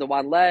staying on the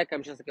one leg,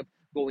 I'm just like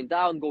going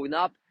down, going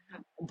up,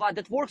 but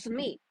that works on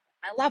me.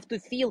 I love to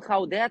feel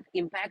how that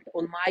impact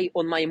on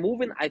my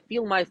moving. I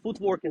feel my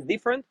footwork is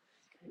different.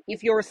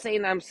 If you're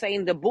saying I'm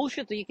saying the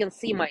bullshit, you can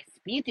see my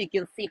speed, you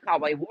can see how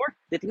I work.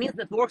 That means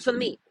that works on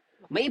me.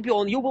 Maybe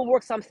on you will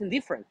work something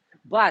different.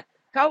 But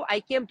how I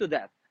came to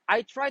that?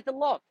 I tried a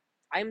lot.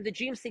 I'm in the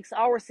gym 6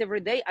 hours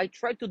every day. I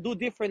try to do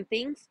different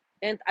things,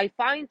 and I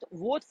find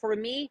what for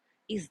me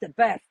is the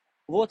best.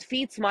 What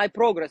fits my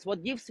progress,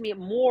 what gives me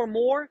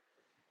more,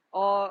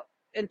 uh,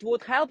 and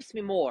what helps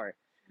me more.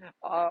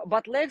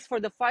 But legs for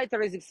the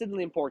fighter is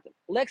exceedingly important.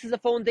 Legs is the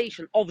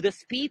foundation of the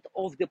speed,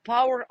 of the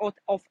power,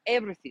 of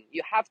everything.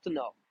 You have to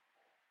know.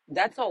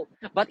 That's all.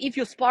 But if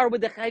you spar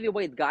with the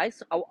heavyweight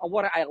guys,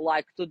 what I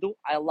like to do,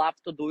 I love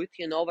to do it.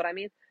 You know what I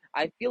mean?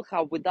 I feel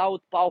how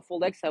without powerful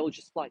legs, I will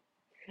just fly.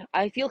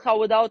 I feel how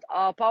without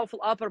a powerful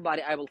upper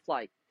body, I will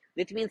fly.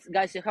 That means,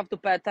 guys, you have to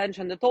pay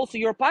attention that also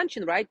you're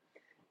punching, right?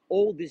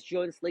 all these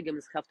joints,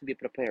 ligaments have to be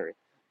prepared.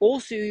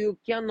 Also, you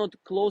cannot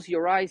close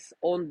your eyes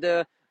on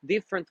the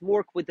different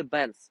work with the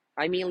bends.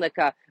 I mean, like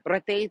a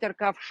rotator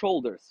cuff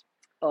shoulders,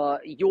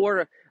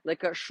 your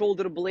like a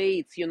shoulder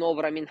blades, you know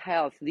what I mean,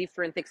 health,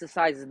 different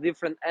exercises,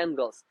 different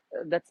angles.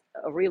 That's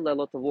really a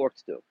lot of work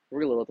to do.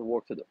 Really a lot of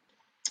work to do.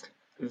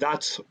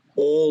 That's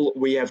all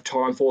we have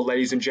time for,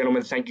 ladies and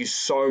gentlemen. Thank you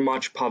so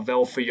much,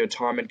 Pavel, for your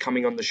time and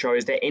coming on the show.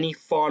 Is there any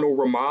final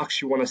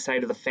remarks you want to say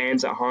to the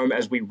fans at home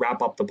as we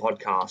wrap up the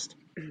podcast?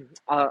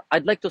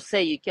 I'd like to say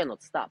you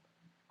cannot stop.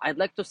 I'd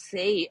like to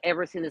say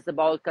everything is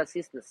about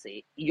consistency.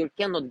 You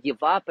cannot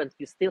give up and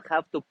you still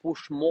have to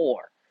push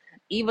more.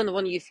 Even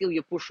when you feel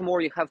you push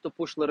more, you have to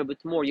push a little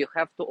bit more. You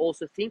have to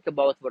also think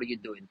about what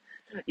you're doing.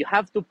 You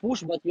have to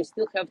push, but you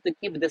still have to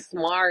keep the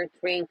smart,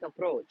 trained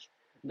approach.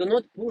 Do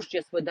not push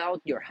just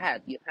without your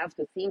head. You have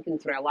to think and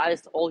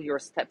realize all your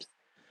steps.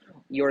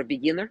 You're a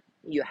beginner.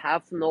 You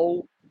have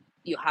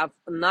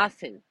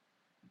nothing.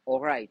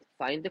 All right,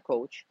 find the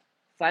coach,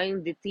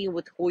 find the team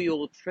with who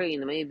you'll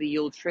train. Maybe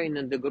you'll train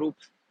in the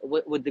groups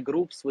with the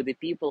groups with the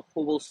people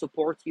who will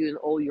support you in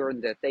all your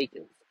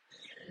undertakings.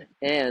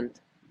 And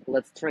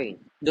let's train.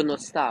 Do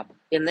not stop.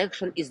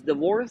 Inaction is the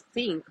worst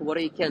thing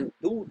what you can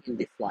do in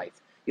this life.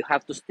 You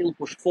have to still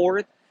push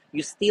forward.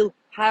 You still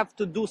have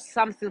to do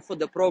something for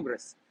the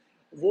progress.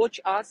 Watch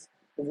us.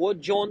 Watch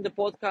John the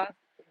podcast.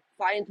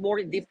 Find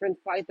more different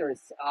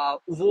fighters.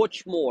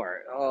 Watch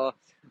more.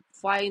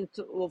 Find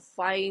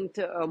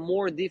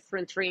more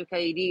different training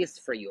ideas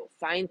for you.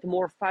 Find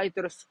more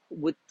fighters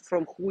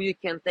from who you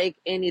can take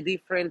any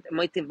different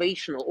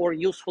motivational or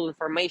useful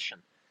information.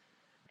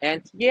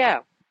 And yeah,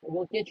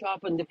 we'll catch you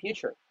up in the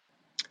future.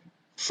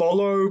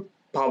 Follow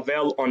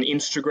Pavel on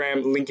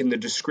Instagram, link in the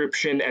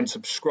description, and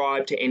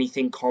subscribe to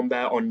Anything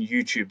Combat on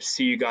YouTube.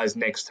 See you guys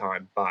next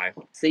time. Bye.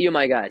 See you,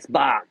 my guys.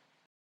 Bye.